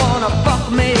you don't wanna fuck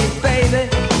me, baby,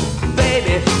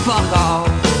 fuck off.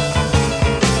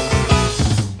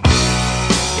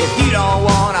 If you don't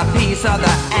want a piece of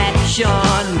the action,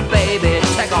 baby,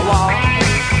 take a walk.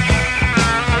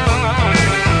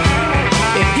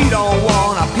 If you don't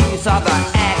want a piece of the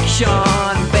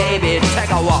action, baby, take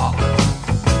a walk.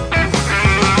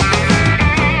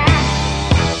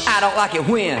 I don't like it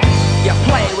when you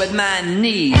play with my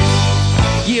knees.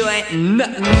 You ain't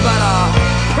nothing but a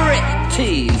prick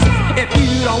tease. If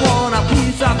you don't want a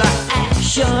piece of the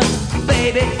action,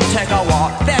 baby, take a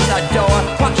walk. There's a door,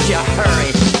 why don't you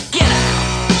hurry? Get out!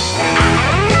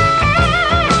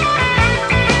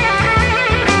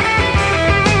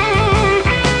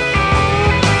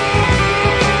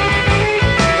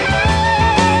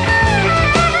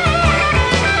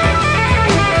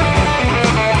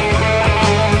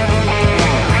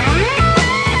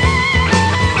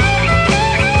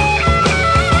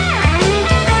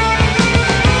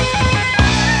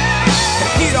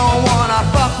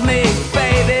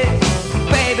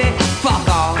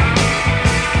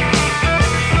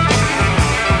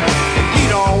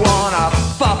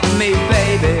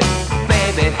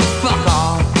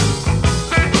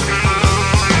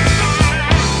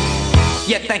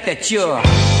 You think that you're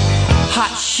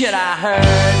hot shit, I heard.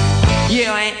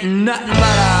 You ain't nothing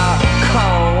but a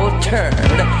cold turd.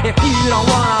 If you don't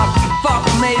wanna fuck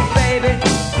me, baby,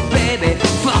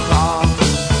 fuck off.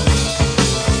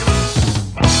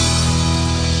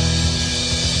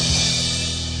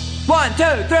 One,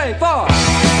 two, three, four.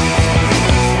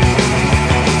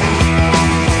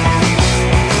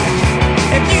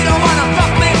 If you don't wanna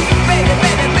fuck me, baby,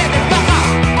 fuck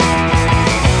off.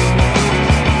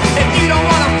 If you don't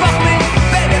wanna fuck me,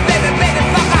 baby,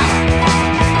 fuck off.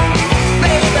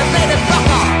 Baby, fuck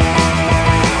off.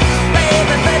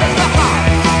 Baby, fuck off.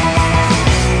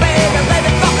 Baby,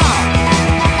 fuck off.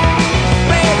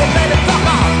 Baby, fuck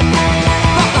off.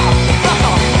 Fuck off, fuck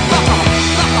off, fuck off,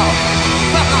 fuck off,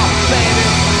 fuck off, baby.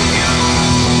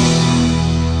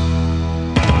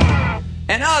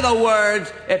 In other words,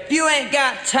 if you ain't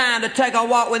got time to take a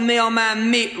walk with me on my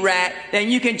meat rack, then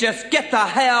you can just get the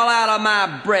hell out of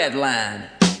my bread line.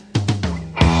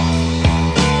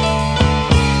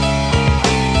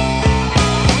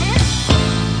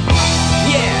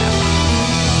 Yeah,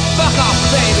 fuck off,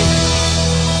 baby.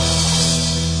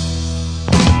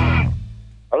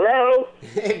 Hello?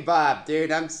 Hey, bye. up,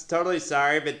 dude. I'm totally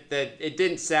sorry, but it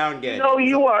didn't sound good. No,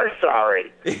 you are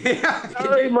sorry.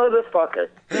 Sorry, motherfucker.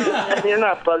 You're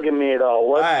not bugging me at all.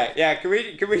 What? All right, yeah. Can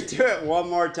we do it one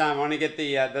more time? I want to get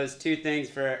the those two things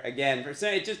for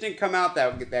saying it just didn't come out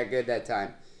that good that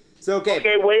time. So okay.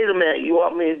 Okay, wait a minute. You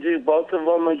want me to do both of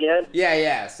them again?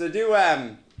 Yeah. So do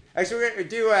actually we're gonna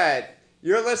do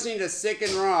you're listening to Sick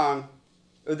and Wrong.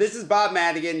 Oh, this is Bob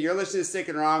Madigan. You're listening to Sick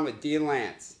and Wrong with Dee and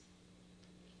Lance.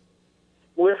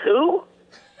 With who?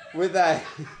 With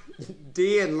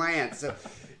Dee and Lance. So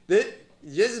this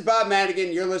is Bob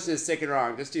Madigan. You're listening to Sick and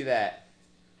Wrong. Just do that.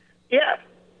 Yeah.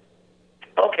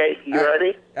 Okay, you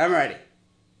ready? I'm ready.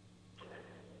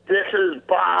 This is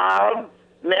Bob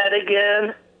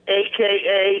Madigan,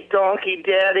 a.k.a. Donkey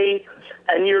Daddy,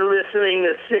 and you're listening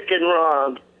to Sick and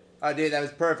Wrong. Oh, dude, that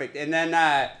was perfect. And then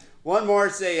one more,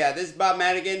 say, this is Bob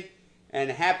Madigan, and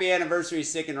happy anniversary,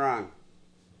 Sick and Wrong.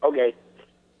 Okay.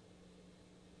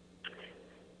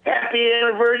 Happy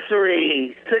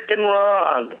anniversary, Sick and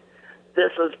Wrong.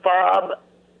 This is Bob.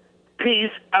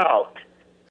 Peace out.